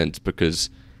makes sense, because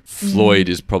Floyd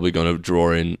is probably going to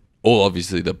draw in all,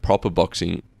 obviously, the proper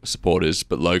boxing supporters,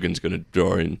 but Logan's going to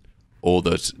draw in all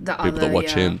those people that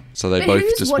watch him. So they both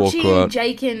just walk out.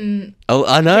 Jake and... Oh,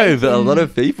 I know, but a lot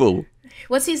of people.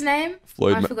 What's his name?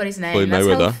 I forgot his name. Floyd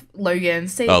Mayweather. Logan.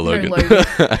 See, Logan. No,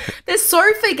 Logan. They're so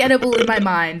forgettable in my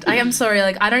mind. I am sorry.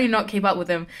 Like, I don't not keep up with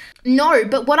them. No,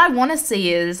 but what I want to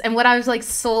see is, and what I was like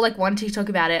saw like one TikTok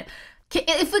about it.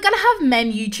 If we're gonna have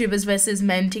men YouTubers versus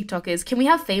men TikTokers, can we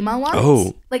have female ones?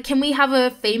 Oh. Like, can we have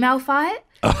a female fight?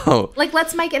 Oh. Like,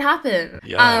 let's make it happen.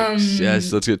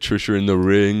 Yes, let's get Trisha in the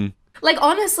ring. Like,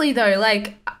 honestly, though,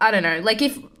 like, I don't know. Like,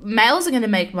 if males are going to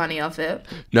make money off it,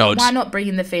 why not bring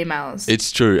in the females?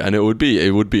 It's true. And it would be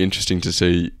interesting to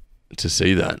see to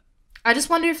see that. I just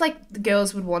wonder if like the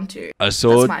girls would want to. I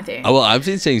saw. That's my thing. Oh, well, I've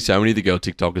been seeing so many of the girl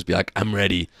TikTokers be like, "I'm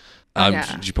ready."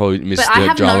 Yeah. You probably missed But I the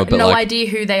have drama, but no like idea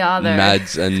who they are though.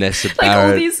 Mads and Nessa Like, all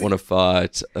Barrett these- want to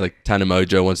fight. Like Tana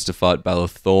Mojo wants to fight Bella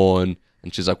Thorne,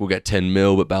 and she's like, "We'll get 10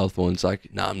 mil," but Bella Thorne's like,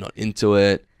 "No, I'm not into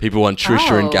it." People want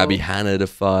Trisha and Oh. Gabby Hanna to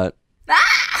fight.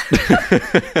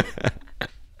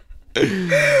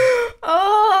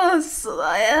 Oh,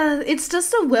 it's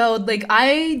just a world. Like,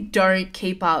 I don't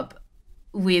keep up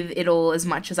with it all as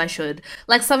much as I should.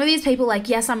 Like, some of these people, like,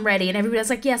 yes, I'm ready, and everybody's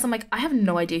like, yes. I'm like, I have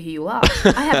no idea who you are.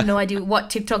 I have no idea what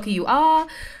TikToker you are.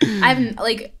 I haven't,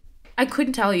 like, I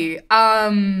couldn't tell you.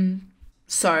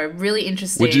 So really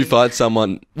interesting. Would you fight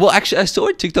someone? Well, actually, I saw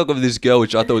a TikTok of this girl,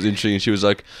 which I thought was interesting. And she was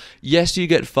like, "Yes, you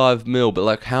get 5 mil, but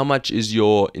like, how much is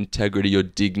your integrity, your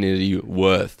dignity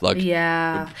worth?" Like,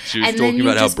 Yeah. she was And then talking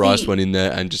about you how just Bryce be- went in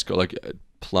there and just got like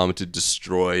plummeted,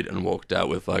 destroyed, and walked out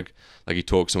with like he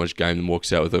talks so much game and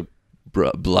walks out with a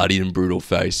bloody and brutal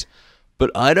face.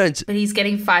 But I don't But he's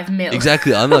getting 5 mil.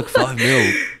 exactly. I'm like 5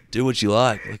 mil. Do what you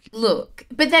like. Look,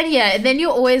 but then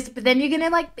you're gonna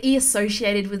like be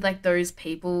associated with like those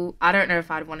people. I don't know if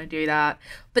I'd want to do that,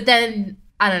 but then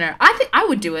I don't know. I think I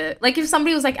would do it. Like if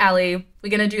somebody was like, Ali, we're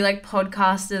gonna do like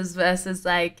podcasters versus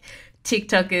like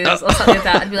TikTokers or something like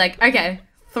that. I'd be like, okay,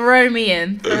 throw me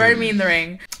in the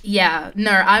ring. Yeah,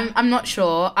 no, I'm not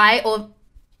sure.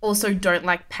 Also don't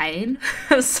like pain.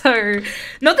 So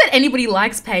not that anybody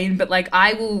likes pain, but like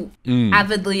I will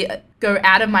avidly go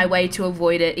out of my way to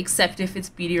avoid it, except if it's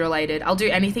beauty related. I'll do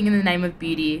anything in the name of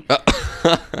beauty.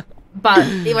 But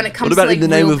when it comes What about to like in the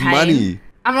name real of pain, money?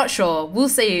 I'm not sure. We'll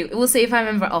see if I'm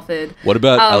ever offered. What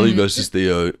about Ali versus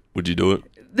Theo? Would you do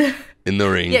it in the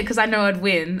ring? Yeah, because I know I'd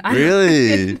win.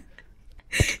 Really?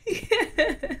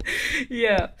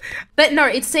 Yeah. But no,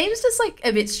 it seems just like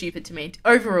a bit stupid to me.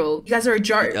 Overall, you guys are a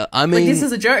joke. I mean, like, this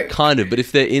is a joke. Kind of, but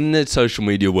if they're in the social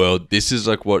media world, this is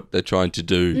like what they're trying to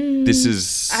do. This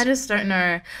is... I just don't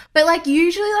know. But like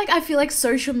usually like I feel like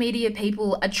social media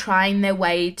people are trying their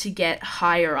way to get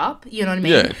higher up, you know what I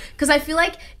mean? Yeah. Because I feel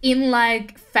like in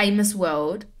like famous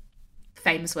world,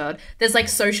 there's like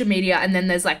social media and then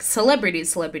there's like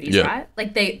celebrities, Yeah. right?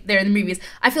 Like they're in the movies.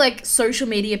 I feel like social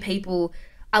media people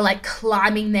are like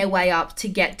climbing their way up to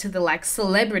get to the like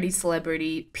celebrity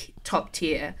top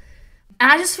tier. And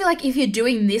I just feel like if you're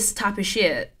doing this type of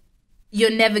shit,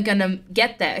 you're never gonna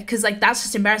get there because like that's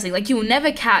just embarrassing. Like you'll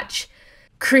never catch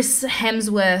Chris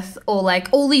Hemsworth or like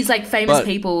all these like famous But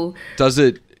people. Does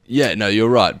it... Yeah, no, you're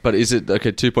right. But is it...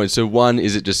 Okay, 2 points. So one,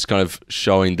 is it just kind of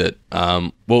showing that...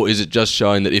 well, is it just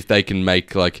showing that if they can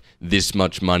make like this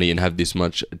much money and have this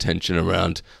much attention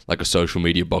around like a social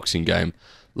media boxing game,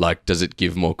 like does it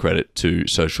give more credit to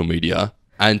social media?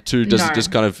 And two, does No. it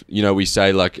just kind of, you know, we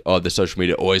say like, oh, the social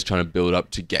media always trying to build up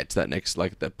to get to that next,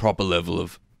 like that proper level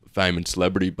of fame and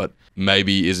celebrity, but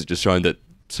maybe is it just showing that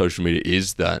social media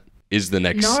is the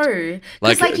next... No,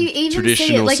 because like you even see it,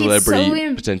 traditional like it's celebrity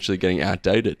so potentially getting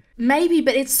outdated. maybe,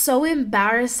 but it's so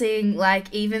embarrassing.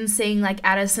 Like even seeing like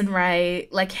Addison Rae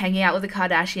like hanging out with the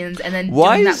Kardashians and then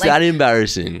Why doing is that, like, that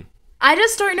embarrassing? I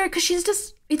just don't know because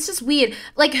it's just weird.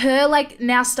 Like her like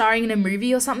now starring in a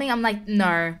movie or something. I'm like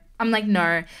no.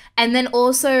 And then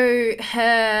also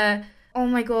her. Oh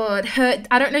my god, her.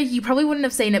 I don't know. You probably wouldn't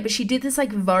have seen it, but she did this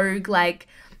like Vogue like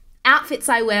outfits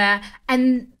I wear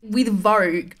and with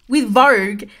Vogue,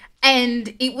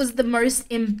 and it was the most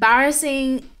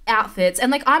embarrassing outfits.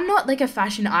 And like I'm not like a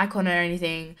fashion icon or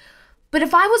anything, but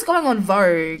if I was going on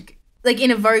Vogue, like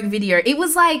in a Vogue video, it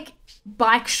was like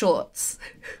bike shorts.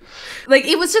 Like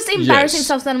it was just embarrassing Yes.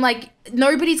 stuff that I'm like,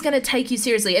 nobody's gonna take you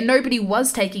seriously, and nobody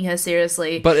was taking her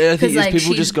seriously. But I think 'cause, is like, people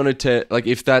she's- just going to like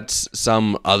if that's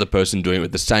some other person doing it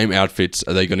with the same outfits,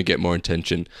 are they going to get more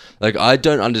attention? Like I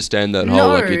don't understand that whole No,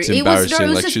 like it's it was- embarrassing. no,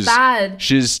 it was like just bad.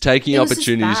 she's taking It was just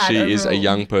opportunities. bad She is a overall.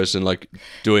 young person like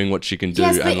doing what she can do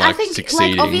Yes, but and I like think, like,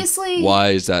 succeeding. obviously, why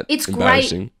is that it's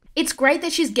embarrassing? great. It's great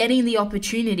that she's getting the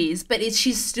opportunities, but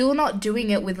she's still not doing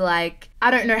it with like, I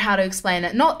don't know how to explain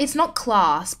it. It's not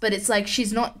class, but it's like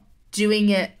she's not doing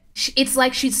it. It's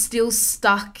like she's still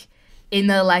stuck in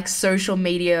the like social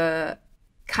media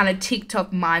kind of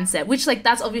TikTok mindset, which like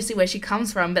that's obviously where she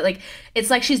comes from. But like it's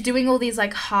like she's doing all these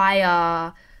like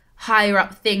higher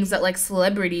up things that like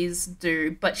celebrities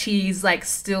do, but she's like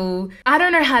still, I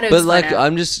don't know how to But explain like it.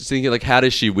 I'm just thinking like how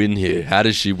does she win here? How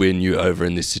does she win you over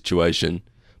in this situation?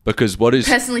 Because what is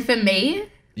Personally for me,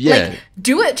 yeah.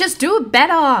 like just do it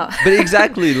better. But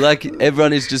exactly, like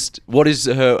everyone is just. What is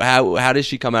her? How does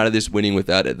she come out of this winning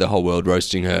without the whole world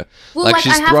roasting her? Well, like like,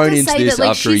 she's I have thrown to into say this that, like,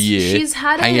 after a year, she's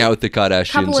had hanging a out with the Kardashians,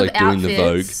 couple of like doing the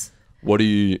Vogue. outfits. What do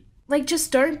you? Like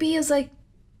just don't be as like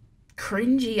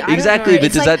cringy. I Exactly, don't know.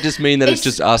 but does that just mean that it's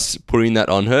just us putting that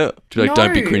on her? To be like,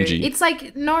 don't be cringy. It's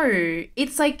like, no.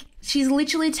 It's like she's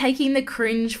literally taking the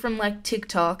cringe from like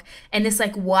TikTok and this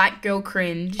like white girl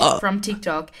cringe from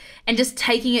TikTok and just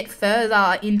taking it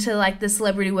further into like the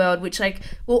celebrity world, which like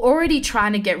we're already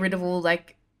trying to get rid of all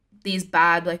like these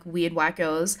bad like weird white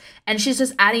girls, and she's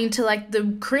just adding to like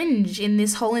the cringe in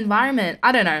this whole environment.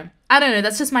 I don't know.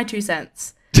 That's just my 2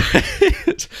 cents.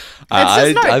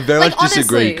 I very like, much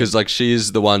disagree honestly. because like she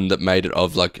is the one that made it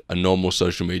of like a normal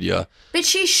social media. But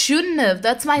she shouldn't have.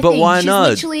 That's my But thing. why She's not?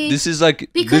 Literally, This is like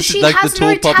because she like has the tall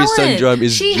no poppy talent. syndrome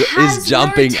is She has is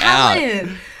jumping no out.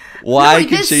 talent. Why No,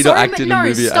 can there's she so not act in a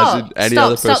movie as in any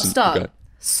other person?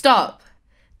 Stop.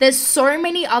 There's so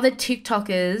many other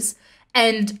TikTokers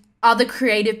and other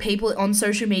creative people on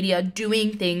social media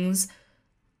doing things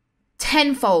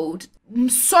tenfold,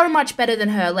 so much better than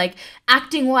her. Like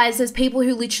acting wise, there's people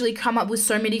who literally come up with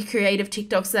so many creative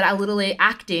TikToks that are literally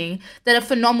acting that are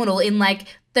phenomenal in like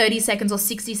 30 seconds or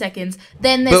 60 seconds.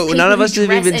 Then there's But none of us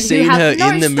have even seen her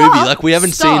in the movie. Like we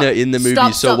haven't seen her in the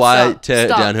movie, so why tear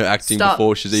down her acting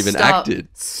before she's even acted?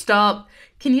 Stop.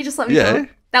 Can you just let me talk?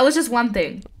 That was just one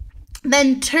thing.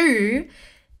 Then 2,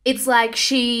 it's like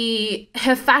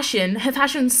her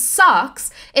fashion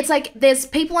sucks. It's like there's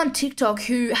people on TikTok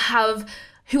who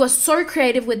are so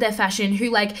creative with their fashion,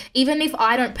 who like, even if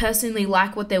I don't personally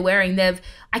like what they're wearing,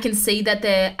 I can see that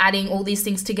they're adding all these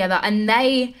things together and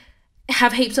they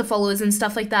have heaps of followers and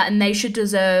stuff like that, and they should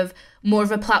deserve more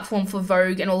of a platform for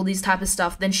Vogue and all these type of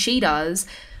stuff than she does.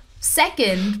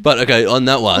 Second, but okay, on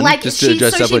that one, like, just to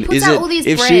address that one, is all it these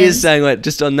if brands, she is saying like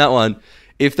just on that one,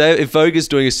 if Vogue is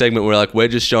doing a segment where like we're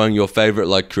just showing your favorite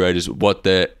like creators what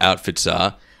their outfits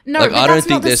are. No, like, but I don't that's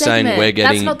think not the they're saying segment. we're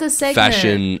getting That's not the segment.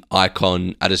 fashion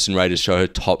icon Addison Rae to show her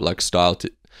top like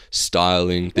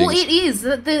styling things. Well, it is.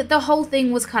 The whole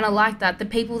thing was kind of like that. The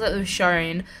people that were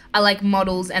shown are like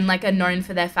models and like are known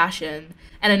for their fashion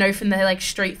and are known for their like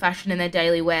street fashion and their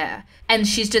daily wear. And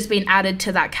she's just been added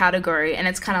to that category, and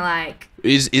it's kind of like,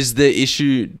 is the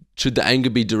issue? Should the anger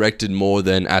be directed more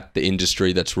than at the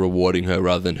industry that's rewarding her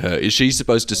rather than her? Is she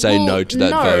supposed to say no to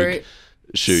that Vogue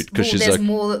shoot? Because she's there's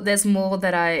like, there's more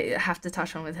that I have to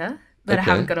touch on with her that I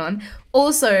haven't got on.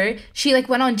 Also, she like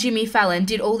went on Jimmy Fallon,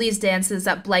 did all these dances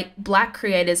that black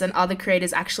creators and other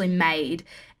creators actually made,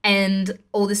 and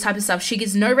all this type of stuff. She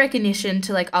gives no recognition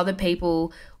to like other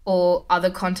people or other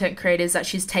content creators that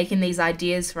she's taken these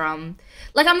ideas from.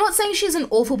 Like, I'm not saying she's an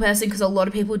awful person because a lot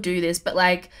of people do this, but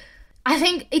like, I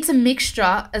think it's a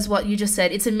mixture, as what you just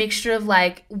said. It's a mixture of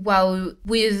like, well,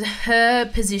 with her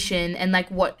position and like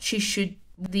what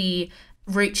the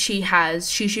reach she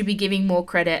has, she should be giving more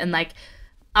credit and like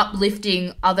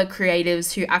uplifting other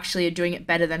creatives who actually are doing it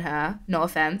better than her. No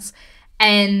offense.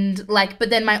 And like,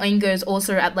 but then my anger is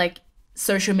also at like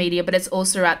social media, but it's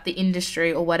also at the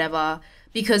industry or whatever,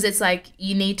 because it's like,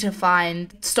 you need to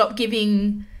stop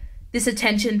giving this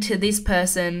attention to this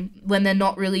person when they're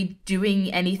not really doing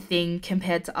anything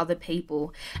compared to other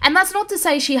people. And that's not to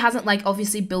say she hasn't like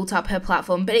obviously built up her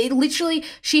platform, but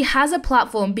she has a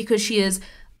platform because she is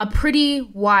a pretty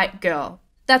white girl.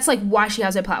 That's like why she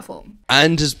has her platform.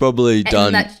 And has probably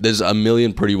there's a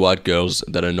million pretty white girls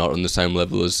that are not on the same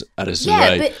level as Addison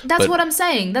Rae. Yeah, but that's what I'm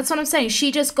saying.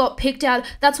 She just got picked out.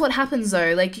 That's what happens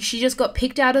though. Like, she just got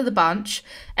picked out of the bunch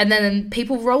and then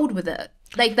people rolled with it.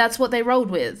 Like, that's what they rolled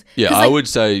with. Yeah, like, I would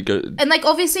say... And, like,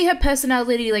 obviously her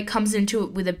personality, like, comes into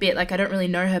it with a bit. Like, I don't really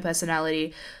know her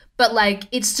personality. But, like,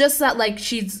 it's just that, like,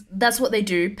 that's what they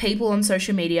do. People on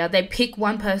social media, they pick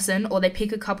one person or they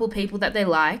pick a couple people that they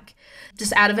like,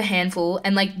 just out of a handful.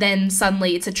 And, like, then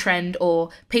suddenly it's a trend or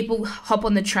people hop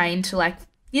on the train to, like,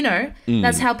 you know,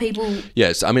 that's how people...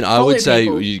 Yes, I mean, I would say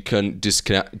you can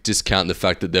discount the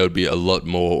fact that there would be a lot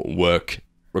more work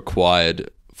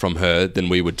required from her than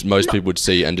most people would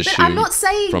see and assume. But I'm not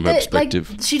saying from her perspective.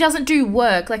 Like, she doesn't do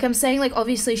work. Like, I'm saying, like,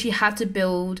 obviously she had to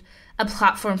build a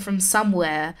platform from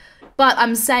somewhere. But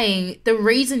I'm saying the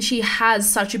reason she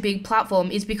has such a big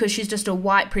platform is because she's just a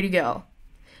white pretty girl.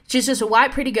 She's just a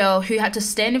white pretty girl who had to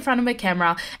stand in front of a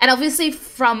camera. And obviously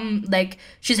from, like,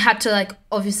 she's had to, like,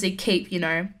 obviously keep, you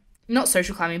know, not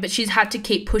social climbing, but she's had to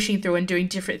keep pushing through and doing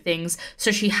different things.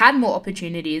 So she had more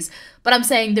opportunities. But I'm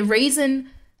saying the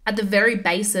reason... at the very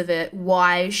base of it,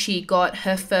 why she got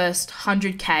her first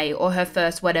 100K or her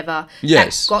first whatever.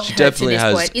 Yes, that got she her definitely to this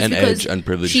has point, an edge and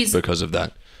privilege because of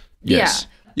that. Yes.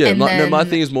 Yeah. My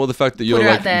thing is more the fact that you're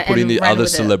like putting the other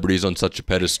celebrities on such a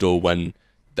pedestal when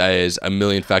there's a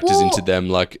million factors into them.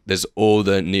 Like, there's all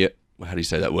the how do you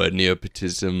say that word?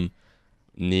 Nepotism.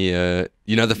 near,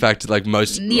 you know, the fact that like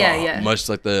most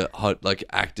like the hot like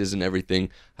actors and everything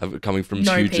have coming from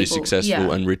No hugely people,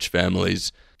 successful and rich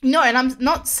families. No, and I'm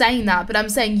not saying that, but I'm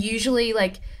saying usually,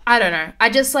 like, I don't know. I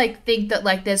just, like, think that,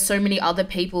 like, there's so many other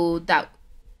people that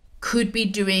could be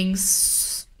doing,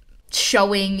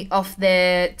 showing off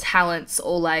their talents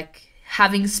or, like,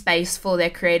 having space for their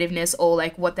creativeness or,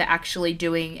 like, what they're actually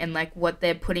doing and, like, what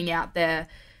they're putting out there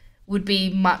would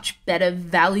be much better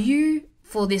value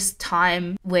for this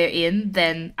time we're in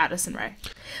than Addison Rae.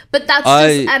 But that's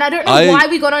just, and I don't know why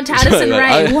we got onto Addison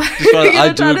Rae.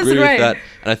 I do agree with that.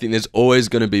 And I think there's always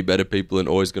going to be better people and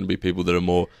always going to be people that are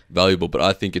more valuable. But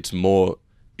I think it's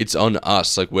on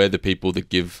us. Like, we're the people that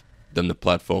give them the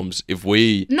platforms. If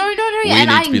we we need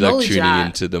to be like tuning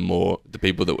into the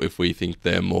people that if we think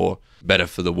they're more better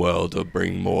for the world or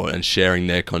bring more and sharing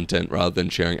their content rather than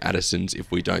sharing Addison's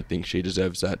if we don't think she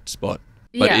deserves that spot.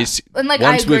 But it's, and like,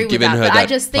 once I agree we've given with her that, that I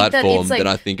just think platform, that it's, like, then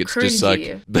I think it's cringy. just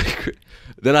like,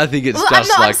 then I think it's Well,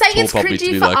 just I'm like saying tall it's poppy to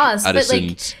cringy be for like us, but, like-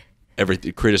 Addison's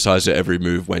everything, criticize her every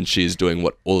move when she's doing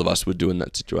what all of us would do in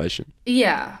that situation.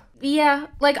 Yeah.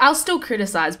 Like, I'll still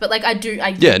criticize, but like,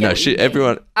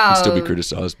 everyone can still be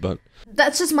criticized, but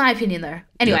that's just my opinion, though.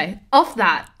 Anyway, off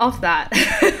that.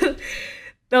 That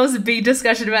was a big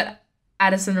discussion about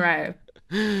Addison Rae.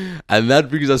 And that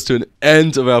brings us to an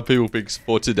end of our people picks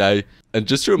for today. And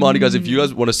just to remind you guys, if you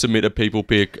guys want to submit a people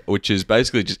pick, which is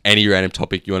basically just any random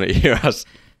topic you want to hear us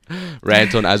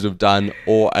rant on as we've done,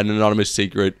 or an anonymous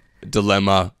secret,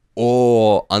 dilemma,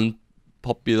 or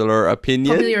unpopular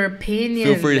opinion,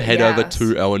 feel free to head over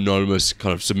to our anonymous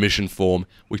kind of submission form,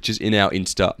 which is in our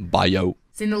Insta bio.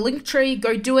 It's in the link tree.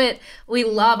 Go do it.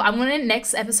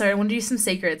 Next episode, I want to do some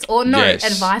secrets. Or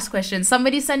advice questions.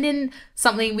 Somebody send in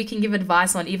something we can give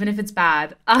advice on, even if it's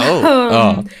bad.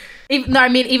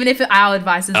 Even if our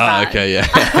advice is bad. Okay, yeah.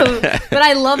 But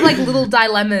I love like little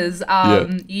dilemmas.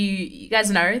 You guys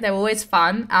know, they're always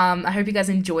fun. I hope you guys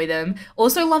enjoy them.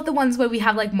 Also love the ones where we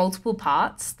have like multiple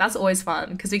parts. That's always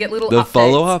fun because we get little updates.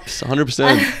 Follow-ups,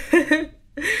 100%.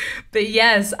 But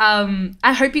yes,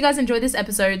 I hope you guys enjoyed this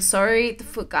episode. Sorry, the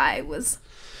foot guy was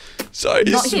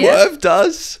he swerved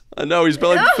us. I know, he's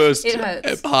probably the first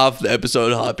half the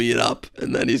episode hyping it up,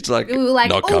 and then he's like,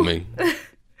 not coming.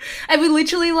 And we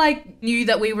literally like knew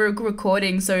that we were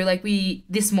recording, so like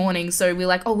this morning, so we're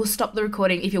like, we'll stop the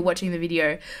recording if you're watching the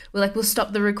video. We're like, we'll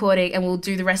stop the recording and we'll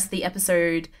do the rest of the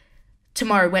episode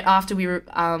tomorrow after we were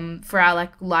for our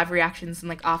like live reactions and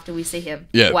like after we see him.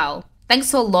 Yeah. Well,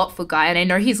 thanks a lot for Guy, and I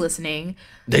know he's listening.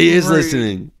 He is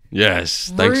listening.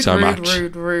 Yes. Thanks so much.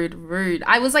 Rude.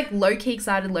 I was like low-key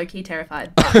excited, low-key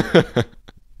terrified. But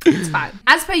it's fine.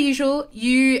 As per usual,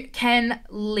 you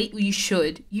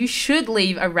should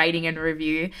leave a rating and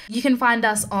review. You can find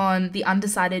us on the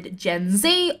Undecided Gen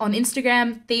Z on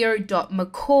Instagram,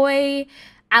 theo.mccoy,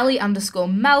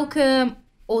 Ali_Malcolm,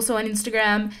 also on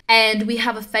Instagram, and we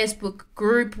have a Facebook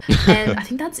group, and I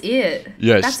think that's it.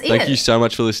 Yes, that's thank you so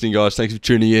much for listening, guys. Thanks for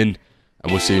tuning in,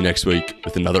 and we'll see you next week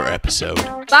with another episode.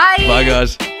 Bye. Bye,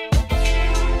 guys.